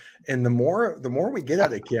California, and the more we get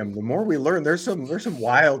out of Kim, the more we learn. There's some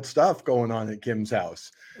wild stuff going on at Kim's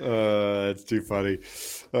house. It's too funny.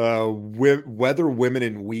 Weather, women,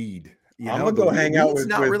 and weed. I'm gonna go hang out with.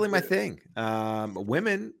 Not really my thing.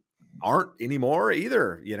 Women aren't anymore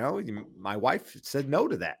either. My wife said no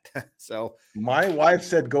to that. So my wife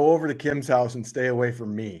said, go over to Kim's house and stay away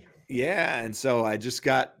from me. Yeah. And so I just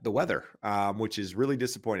got the weather, which is really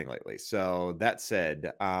disappointing lately. So that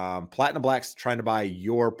said, Platinum Black's trying to buy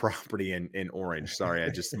your property in Orange. Sorry,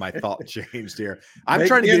 my thought changed here. I'm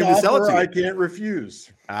trying to get him to sell it to you. I can't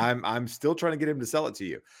refuse. I'm still trying to get him to sell it to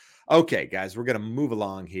you. Okay, guys, we're going to move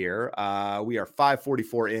along here. We are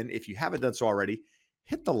 5:44 in. If you haven't done so already,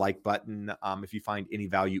 hit the like button. If you find any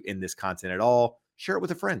value in this content at all, share it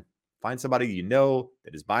with a friend. Find somebody you know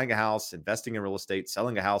that is buying a house, investing in real estate,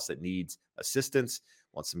 selling a house that needs assistance,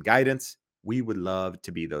 wants some guidance. We would love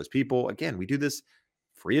to be those people. Again, we do this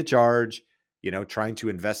free of charge, trying to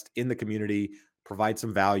invest in the community, provide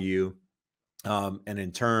some value. And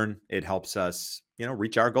in turn, it helps us,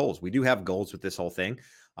 reach our goals. We do have goals with this whole thing.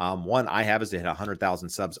 One I have is to hit 100,000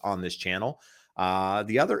 subs on this channel.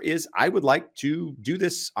 The other is I would like to do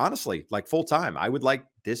this honestly, like full time. I would like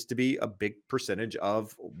this to be a big percentage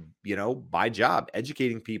of, my job,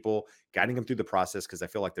 educating people, guiding them through the process, because I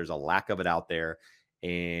feel like there's a lack of it out there,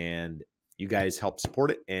 and you guys help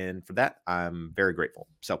support it. And for that, I'm very grateful.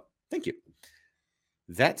 So thank you.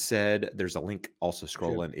 That said, there's a link also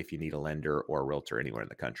scrolling if you need a lender or a realtor anywhere in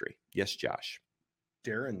the country. Yes, Josh.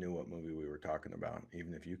 Darren knew what movie we were talking about,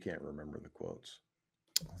 even if you can't remember the quotes.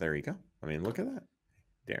 There you go. I mean, look at that.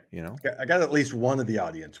 There, I got at least one of the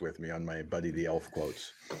audience with me on my Buddy the Elf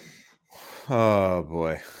quotes. Oh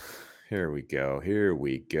boy. Here we go.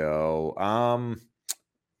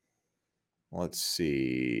 Let's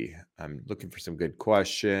see. I'm looking for some good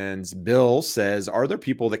questions. Bill says, are there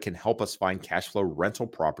people that can help us find cash flow rental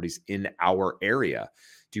properties in our area?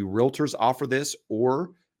 Do realtors offer this,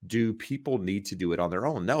 or do people need to do it on their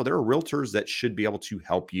own? No, there are realtors that should be able to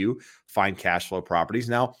help you find cash flow properties.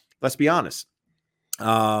 Now, let's be honest.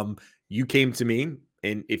 You came to me,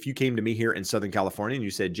 and if you came to me here in Southern California and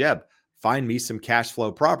you said, Jeb, find me some cash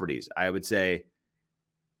flow properties, I would say,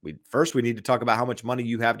 we need to talk about how much money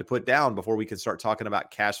you have to put down before we can start talking about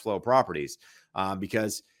cash flow properties.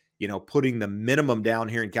 Because, putting the minimum down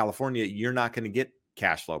here in California, you're not going to get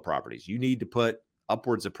cash flow properties. You need to put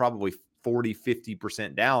upwards of probably 40,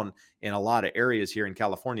 50% down in a lot of areas here in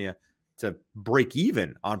California to break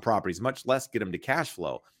even on properties, much less get them to cash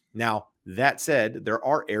flow. Now, that said, there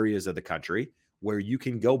are areas of the country where you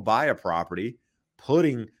can go buy a property,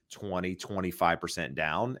 putting 20, 25%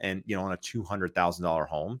 down, and, on a $200,000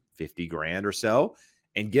 home, 50 grand or so,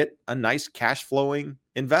 and get a nice cash flowing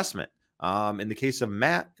investment. In the case of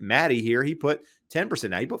Matty here, he put 10%.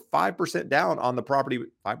 Now he put 5% down on the property,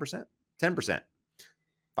 5%, 10%,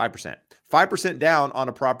 5% down on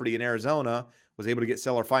a property in Arizona, was able to get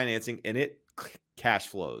seller financing, and it cash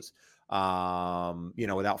flows,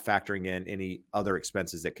 without factoring in any other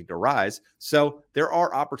expenses that could arise. So there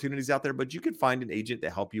are opportunities out there, but you can find an agent to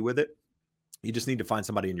help you with it. You just need to find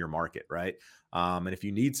somebody in your market, right? And if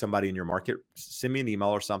you need somebody in your market, send me an email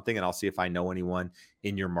or something, and I'll see if I know anyone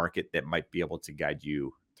in your market that might be able to guide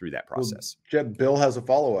you through that process. Well, Jeb, Bill has a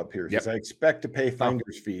follow-up here. Yep. Says, I expect to pay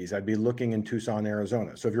finder's fees. I'd be looking in Tucson,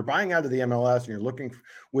 Arizona. So if you're buying out of the MLS and you're looking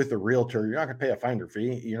with a realtor, you're not going to pay a finder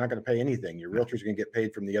fee. You're not going to pay anything. Your realtor's going to get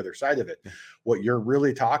paid from the other side of it. What you're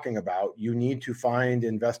really talking about, you need to find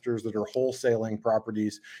investors that are wholesaling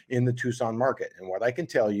properties in the Tucson market. And what I can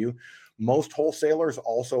tell you, most wholesalers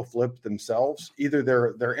also flip themselves. Either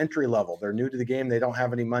they're entry level, they're new to the game, they don't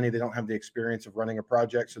have any money, they don't have the experience of running a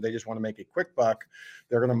project, so they just want to make a quick buck.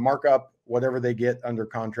 They're going to mark up whatever they get under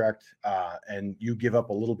contract, and you give up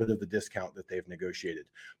a little bit of the discount that they've negotiated.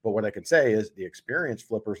 But what I can say is the experienced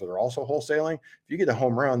flippers that are also wholesaling, if you get a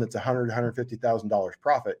home run that's $150,000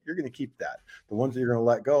 profit, you're going to keep that. The ones that you're going to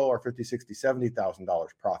let go are $50,000, $60,000, $70,000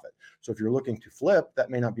 profit. So if you're looking to flip,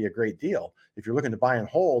 that may not be a great deal. If you're looking to buy and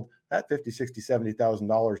hold, that $50,000, $60,000,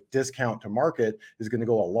 $70,000 discount to market is going to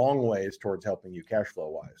go a long ways towards helping you cash flow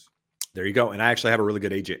wise. There you go. And I actually have a really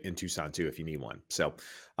good agent in Tucson too, if you need one. So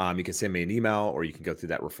you can send me an email, or you can go through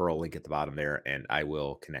that referral link at the bottom there, and I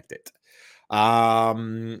will connect it.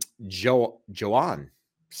 Joanne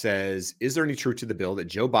says, is there any truth to the bill that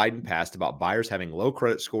Joe Biden passed about buyers having low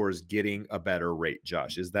credit scores getting a better rate?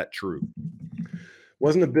 Josh, is that true?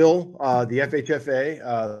 Wasn't a bill. The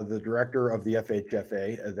FHFA, the director of the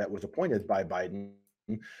FHFA that was appointed by Biden,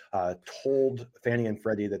 told Fannie and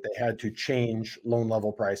Freddie that they had to change loan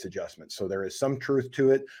level price adjustments. So there is some truth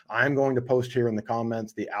to it. I'm going to post here in the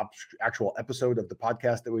comments the actual episode of the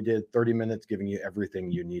podcast that we did, 30 minutes, giving you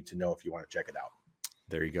everything you need to know if you want to check it out.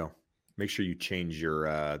 There you go. Make sure you change your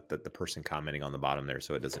the person commenting on the bottom there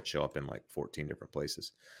so it doesn't show up in like 14 different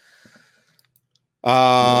places. You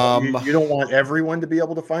don't want everyone to be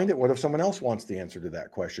able to find it. What if someone else wants the answer to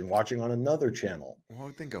that question watching on another channel?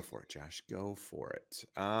 Well, then go for it, Josh. Go for it.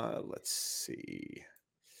 Let's see.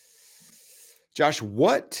 Josh,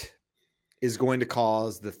 what is going to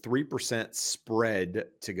cause the 3% spread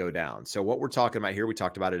to go down? So what we're talking about here, we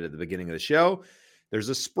talked about it at the beginning of the show. There's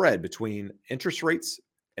a spread between interest rates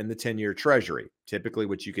and the 10-year treasury. Typically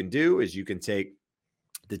what you can do is you can take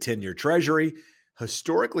the 10-year treasury.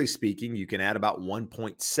 Historically speaking, you can add about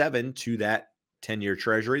 1.7 to that 10-year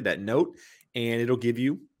treasury, that note, and it'll give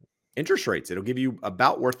you interest rates. It'll give you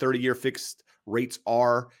about where 30-year fixed rates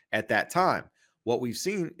are at that time. What we've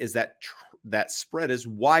seen is that that spread has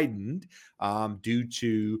widened due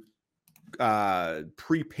to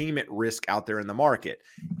prepayment risk out there in the market,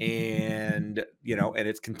 and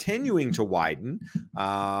it's continuing to widen.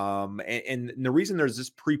 And the reason there's this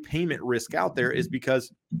prepayment risk out there is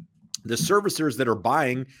because the servicers that are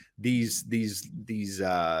buying these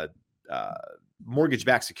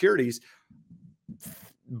mortgage-backed securities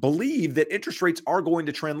believe that interest rates are going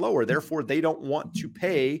to trend lower. Therefore, they don't want to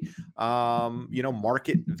pay,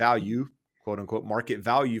 market value, quote unquote, market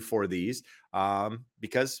value for these,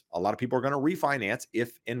 because a lot of people are going to refinance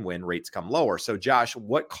if and when rates come lower. So, Josh,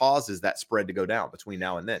 what causes that spread to go down between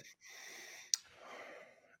now and then?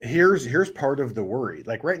 Here's part of the worry.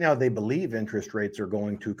 Like right now, they believe interest rates are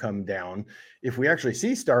going to come down. If we actually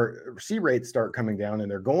see rates start coming down and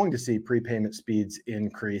they're going to see prepayment speeds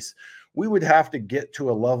increase, we would have to get to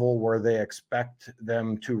a level where they expect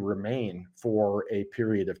them to remain for a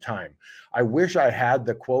period of time. I wish I had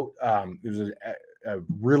the quote. It was a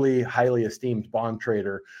really highly esteemed bond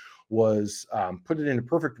trader was put it into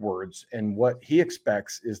perfect words. And what he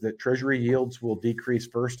expects is that Treasury yields will decrease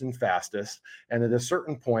first and fastest. And at a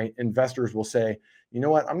certain point, investors will say, you know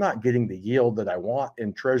what, I'm not getting the yield that I want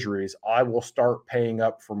in Treasuries. I will start paying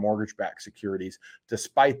up for mortgage-backed securities,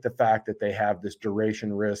 despite the fact that they have this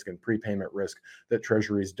duration risk and prepayment risk that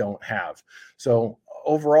Treasuries don't have. So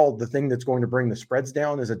overall, the thing that's going to bring the spreads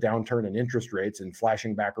down is a downturn in interest rates. And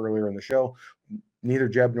flashing back earlier in the show, neither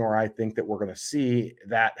Jeb nor I think that we're going to see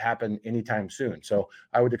that happen anytime soon. So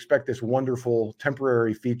I would expect this wonderful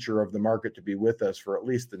temporary feature of the market to be with us for at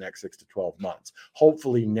least the next 6 to 12 months,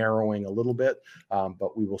 hopefully narrowing a little bit,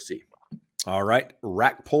 but we will see. All right.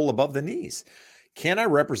 Rack pull above the knees. Can I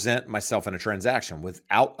represent myself in a transaction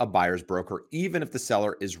without a buyer's broker, even if the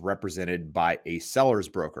seller is represented by a seller's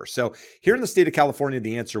broker? So here in the state of California,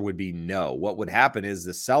 the answer would be no. What would happen is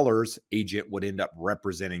the seller's agent would end up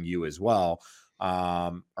representing you as well,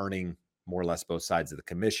 earning more or less both sides of the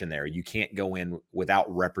commission there. You can't go in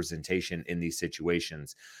without representation in these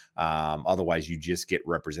situations. Otherwise, you just get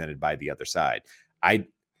represented by the other side. I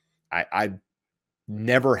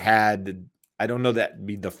never had, I don't know that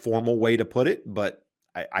be the formal way to put it, but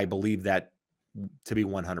I believe that to be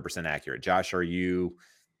 100% accurate. Josh, are you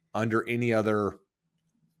under any other,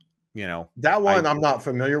 that one I'm not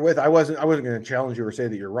familiar with. I wasn't going to challenge you or say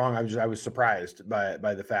that you're wrong. I was surprised by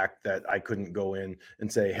the fact that I couldn't go in and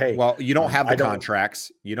say, hey, well, you don't have the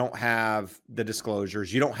contracts, you don't have the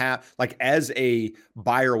disclosures, you don't have, like, as a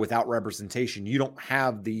buyer without representation, you don't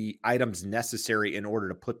have the items necessary in order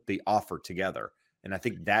to put the offer together. And I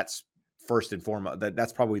think that's first and foremost,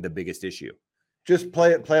 that's probably the biggest issue. Just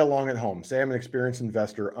play along at home. Say I'm an experienced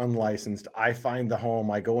investor, unlicensed. I find the home.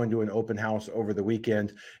 I go into an open house over the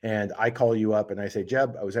weekend and I call you up and I say,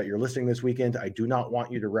 Jeb, I was at your listing this weekend. I do not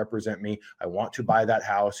want you to represent me. I want to buy that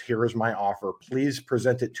house. Here is my offer. Please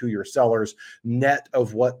present it to your sellers, net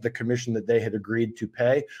of what the commission that they had agreed to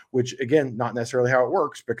pay, which again, not necessarily how it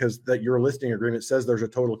works, because that your listing agreement says there's a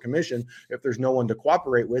total commission. If there's no one to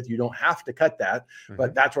cooperate with, you don't have to cut that,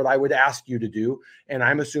 but that's what I would ask you to do. And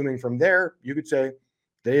I'm assuming from there, you could say,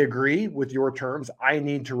 they agree with your terms. I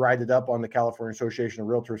need to write it up on the California Association of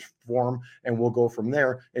Realtors form, and we'll go from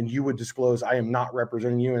there. And you would disclose, I am not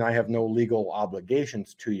representing you and I have no legal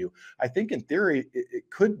obligations to you. I think in theory, it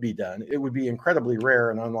could be done. It would be incredibly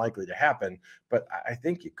rare and unlikely to happen, but I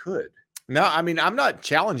think it could. No, I mean, I'm not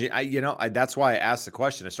challenging. That's why I asked the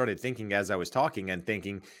question. I started thinking as I was talking and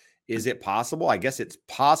thinking, is it possible? I guess it's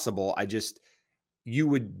possible. You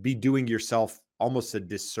would be doing yourself almost a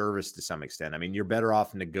disservice to some extent. I mean, you're better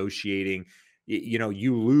off negotiating.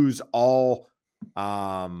 You lose all,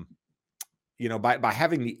 by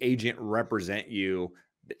having the agent represent you,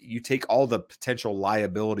 you take all the potential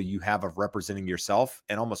liability you have of representing yourself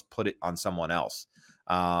and almost put it on someone else,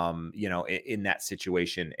 in that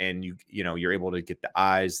situation. And you're able to get the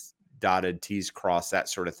I's dotted, T's crossed, that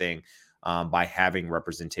sort of thing. By having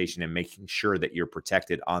representation and making sure that you're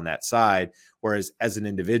protected on that side. Whereas as an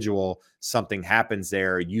individual, something happens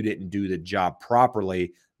there, you didn't do the job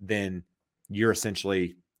properly, then you're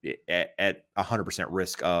essentially at 100%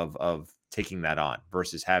 risk of taking that on,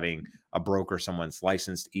 versus having a broker, someone's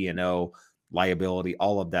licensed, E&O, liability,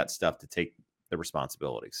 all of that stuff to take the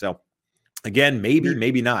responsibility. So Again,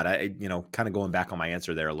 maybe not. Kind of going back on my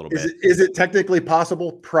answer there a little bit. Is it technically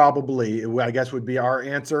possible? Probably, I guess would be our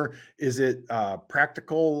answer. Is it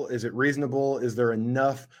practical? Is it reasonable? Is there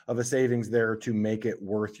enough of a savings there to make it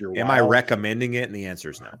worth your while? Am I recommending it? And the answer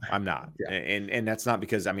is no, I'm not. Yeah. And that's not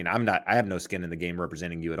because, I have no skin in the game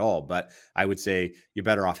representing you at all, but I would say you're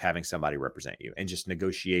better off having somebody represent you and just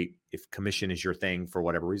negotiate. If commission is your thing for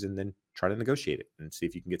whatever reason, then try to negotiate it and see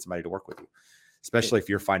if you can get somebody to work with you, especially if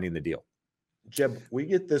you're finding the deal. Jeb, we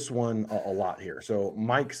get this one a lot here. So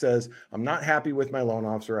Mike says, I'm not happy with my loan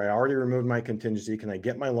officer. I already removed my contingency. Can I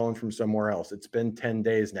get my loan from somewhere else? It's been 10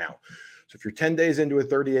 days now. So if you're 10 days into a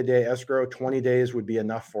 30-day escrow, 20 days would be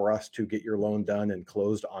enough for us to get your loan done and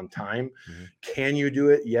closed on time. Mm-hmm. Can you do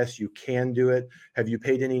it? Yes, you can do it. Have you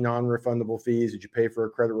paid any non-refundable fees? Did you pay for a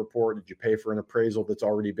credit report? Did you pay for an appraisal that's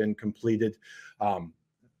already been completed?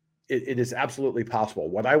 It is absolutely possible.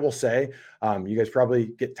 What I will say, you guys probably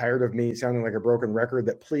get tired of me sounding like a broken record,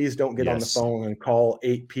 that please don't get on the phone and call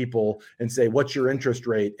 8 people and say, what's your interest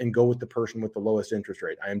rate, and go with the person with the lowest interest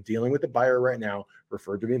rate. I am dealing with a buyer right now,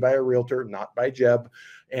 referred to me by a realtor, not by Jeb.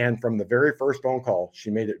 And from the very first phone call, she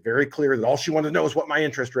made it very clear that all she wanted to know is what my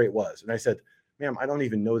interest rate was. And I said, ma'am, I don't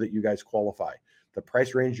even know that you guys qualify. The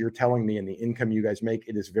price range you're telling me and the income you guys make,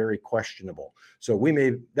 it is very questionable. So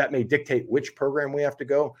that may dictate which program we have to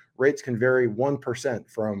go. Rates can vary 1%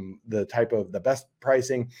 from the type of the best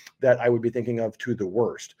pricing that I would be thinking of to the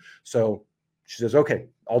worst. So she says, okay,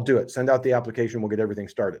 I'll do it. Send out the application. We'll get everything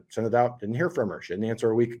started. Send it out. Didn't hear from her. She didn't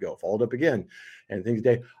answer a week ago. Followed up again. And things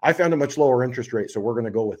today, I found a much lower interest rate, so we're going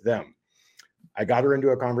to go with them. I got her into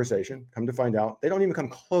a conversation. Come to find out, they don't even come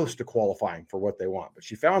close to qualifying for what they want, but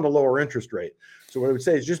she found a lower interest rate. So what I would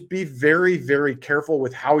say is just be very, very careful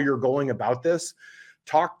with how you're going about this.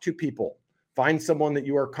 Talk to people. Find someone that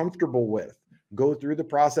you are comfortable with. Go through the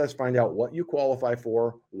process, find out what you qualify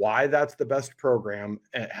for, why that's the best program,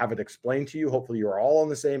 and have it explained to you. Hopefully you're all on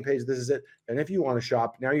the same page. This is it. And if you want to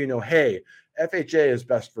shop, now you know, hey, FHA is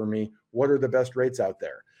best for me. What are the best rates out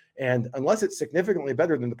there? And unless it's significantly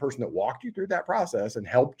better than the person that walked you through that process and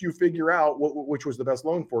helped you figure out which was the best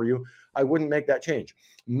loan for you, I wouldn't make that change.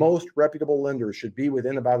 Most reputable lenders should be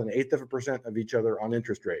within about 1/8% of each other on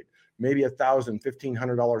interest rate, maybe $1,000,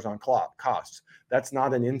 $1,500 on costs. That's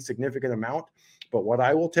not an insignificant amount. But what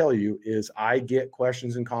I will tell you is I get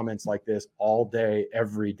questions and comments like this all day,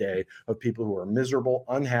 every day, of people who are miserable,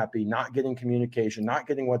 unhappy, not getting communication, not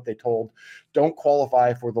getting what they told, don't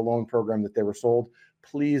qualify for the loan program that they were sold.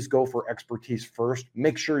 Please go for expertise first.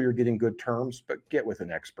 Make sure you're getting good terms, but get with an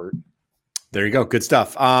expert. There you go. Good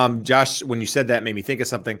stuff. Josh, when you said that, made me think of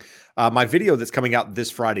something. My video that's coming out this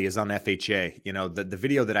Friday is on FHA. You know, the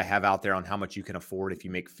video that I have out there on how much you can afford if you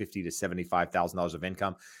make $50,000 to $75,000 of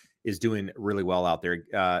income is doing really well out there.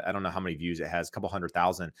 I don't know how many views it has, a couple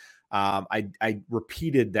 100,000. I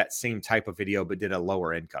repeated that same type of video, but did a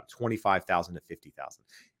lower income, 25,000 to 50,000.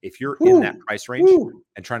 If you're in that price range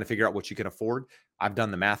and trying to figure out what you can afford, I've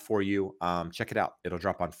done the math for you. Check it out. It'll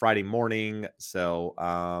drop on Friday morning. So,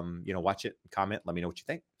 watch it, comment, let me know what you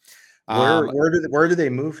think. Where do they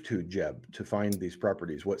move to, Jeb, to find these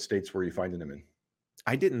properties? What states were you finding them in?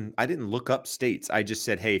 I didn't look up states. I just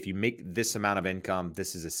said, hey, if you make this amount of income,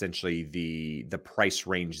 this is essentially the price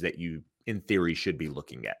range that you, in theory, should be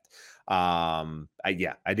looking at. I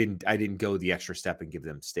didn't go the extra step and give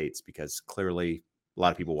them states, because clearly a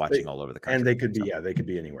lot of people watching all over the country. And they could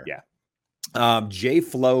be anywhere. Yeah. J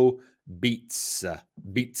Flow beats. No,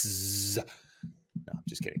 I'm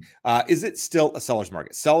just kidding. Is it still a seller's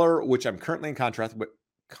market? Seller, which I'm currently in contract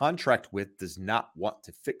with, does not want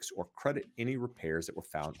to fix or credit any repairs that were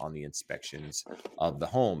found on the inspections of the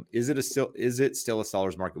home. Is it still a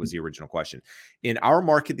seller's market, was the original question. In our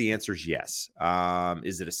market, the answer is yes.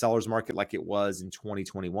 Is it a seller's market like it was in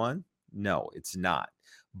 2021? No, it's not.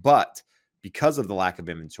 But because of the lack of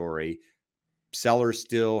inventory, sellers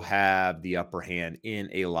still have the upper hand in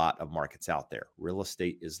a lot of markets out there. Real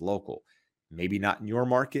estate is local. Maybe not in your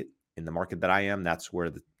market. In the market that I am, that's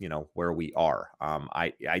where where we are.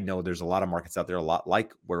 I know there's a lot of markets out there a lot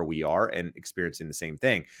like where we are and experiencing the same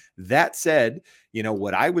thing. That said,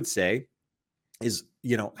 what I would say is,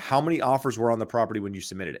 how many offers were on the property when you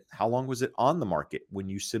submitted it? How long was it on the market when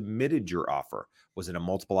you submitted your offer? Was it a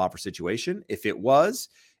multiple offer situation? If it was,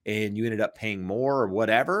 and you ended up paying more or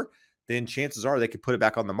whatever, then chances are they could put it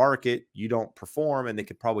back on the market. You don't perform, and they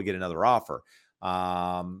could probably get another offer.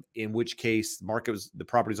 In which case the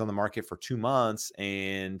property's on the market for 2 months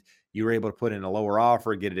and you were able to put in a lower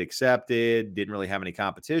offer, get it accepted, didn't really have any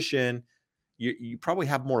competition. You probably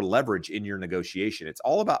have more leverage in your negotiation. It's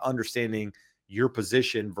all about understanding your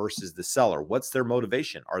position versus the seller. What's their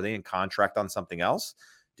motivation? Are they in contract on something else?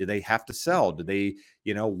 Do they have to sell? Do they,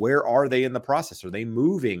 where are they in the process? Are they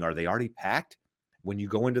moving? Are they already packed? When you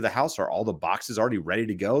go into the house, are all the boxes already ready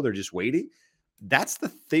to go? They're just waiting. That's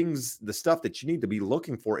the stuff that you need to be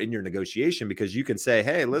looking for in your negotiation, because you can say,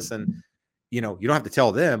 hey, listen, you don't have to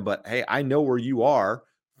tell them, but hey, I know where you are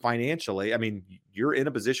financially. I mean, you're in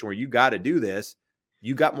a position where you got to do this.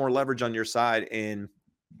 You got more leverage on your side in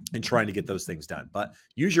trying to get those things done. But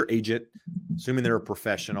use your agent, assuming they're a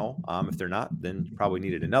professional. If they're not, then you probably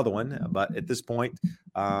needed another one. But at this point,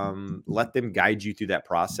 let them guide you through that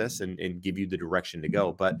process and give you the direction to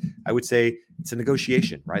go. But I would say it's a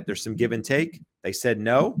negotiation, right? There's some give and take. They said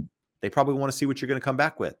no. They probably want to see what you're going to come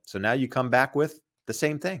back with. So now you come back with the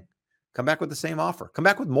same thing. Come back with the same offer. Come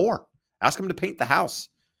back with more. Ask them to paint the house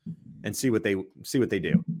and see what they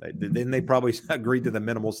do. Then they probably agreed to the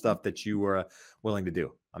minimal stuff that you were willing to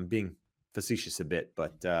do. I'm being facetious a bit,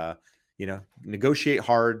 but negotiate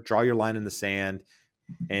hard, draw your line in the sand,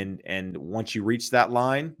 and once you reach that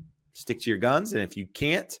line, stick to your guns. And if you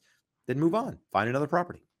can't, then move on. Find another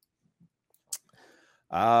property.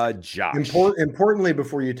 Josh. Importantly,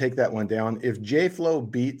 before you take that one down, if J-Flow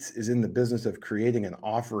Beats is in the business of creating and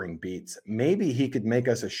offering beats, maybe he could make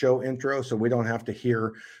us a show intro so we don't have to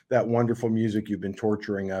hear that wonderful music you've been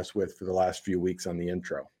torturing us with for the last few weeks on the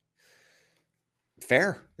intro.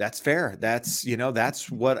 Fair. That's fair. That's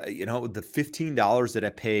what, the $15 that I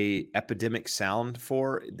pay Epidemic Sound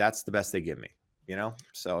for, that's the best they give me.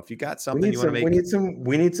 So if you got something you want to make, we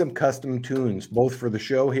need some custom tunes, both for the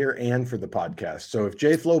show here and for the podcast. So if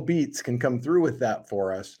J-Flow Beats can come through with that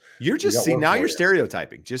for us, you're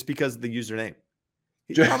stereotyping just because of the username.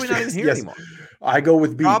 He's probably not even here anymore. I go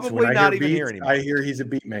with beats. Probably not even here anymore. I hear he's a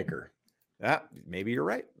beat maker. Yeah, maybe you're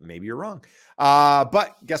right. Maybe you're wrong.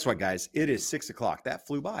 But guess what, guys? It is 6:00. That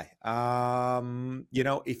flew by.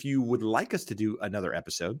 If you would like us to do another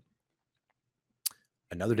episode,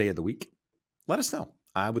 another day of the week, let us know.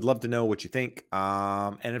 I would love to know what you think.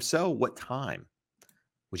 And if so, what time?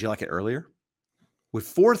 Would you like it earlier? Would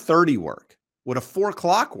 4:30 work? Would a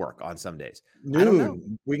 4:00 work on some days? Noon. I don't know.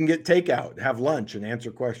 We can get takeout, have lunch, and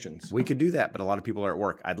answer questions. We could do that, but a lot of people are at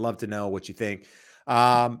work. I'd love to know what you think.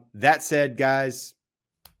 That said, guys,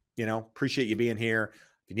 appreciate you being here.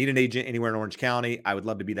 If you need an agent anywhere in Orange County, I would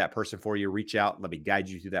love to be that person for you. Reach out. Let me guide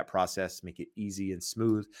you through that process. Make it easy and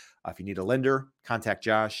smooth. If you need a lender, contact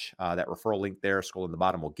Josh. That referral link there, scroll in the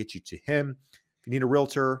bottom, will get you to him. If you need a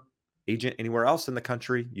realtor, agent anywhere else in the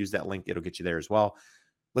country, use that link. It'll get you there as well.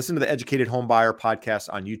 Listen to the Educated Home Buyer podcast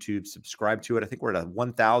on YouTube. Subscribe to it. I think we're at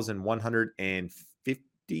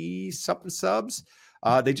 1,150 something subs.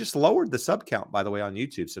 They just lowered the sub count, by the way, on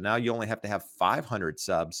YouTube. So now you only have to have 500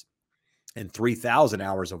 subs and 3,000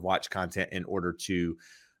 hours of watch content in order to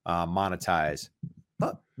monetize.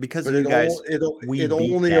 But because of you guys, it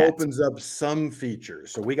only opens up some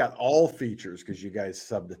features. So we got all features because you guys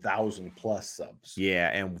subbed 1,000 plus subs. Yeah,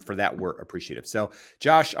 and for that, we're appreciative. So,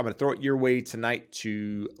 Josh, I'm going to throw it your way tonight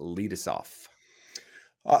to lead us off.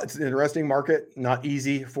 It's an interesting market, not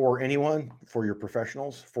easy for anyone, for your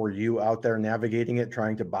professionals, for you out there navigating it,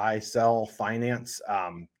 trying to buy, sell, finance.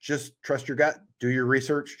 Just trust your gut, do your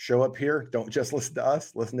research, show up here. Don't just listen to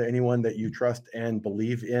us, listen to anyone that you trust and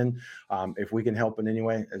believe in. If we can help in any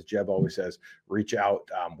way, as Jeb always says, reach out,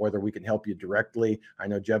 whether we can help you directly. I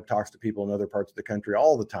know Jeb talks to people in other parts of the country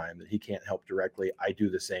all the time that he can't help directly. I do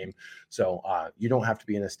the same. So you don't have to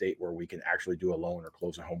be in a state where we can actually do a loan or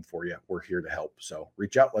close a home for you. We're here to help. So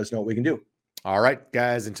reach out, let us know what we can do. All right,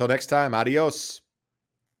 guys, until next time, adios.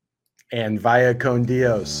 And via con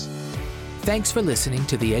Dios. Thanks for listening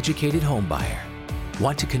to The Educated Home Buyer.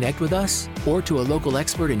 Want to connect with us or to a local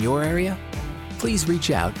expert in your area? Please reach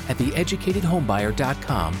out at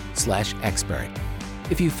theeducatedhomebuyer.com/expert.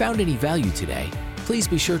 If you found any value today, please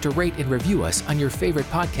be sure to rate and review us on your favorite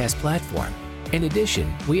podcast platform. In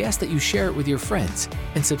addition, we ask that you share it with your friends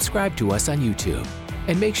and subscribe to us on YouTube.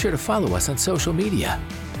 And make sure to follow us on social media.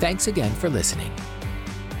 Thanks again for listening.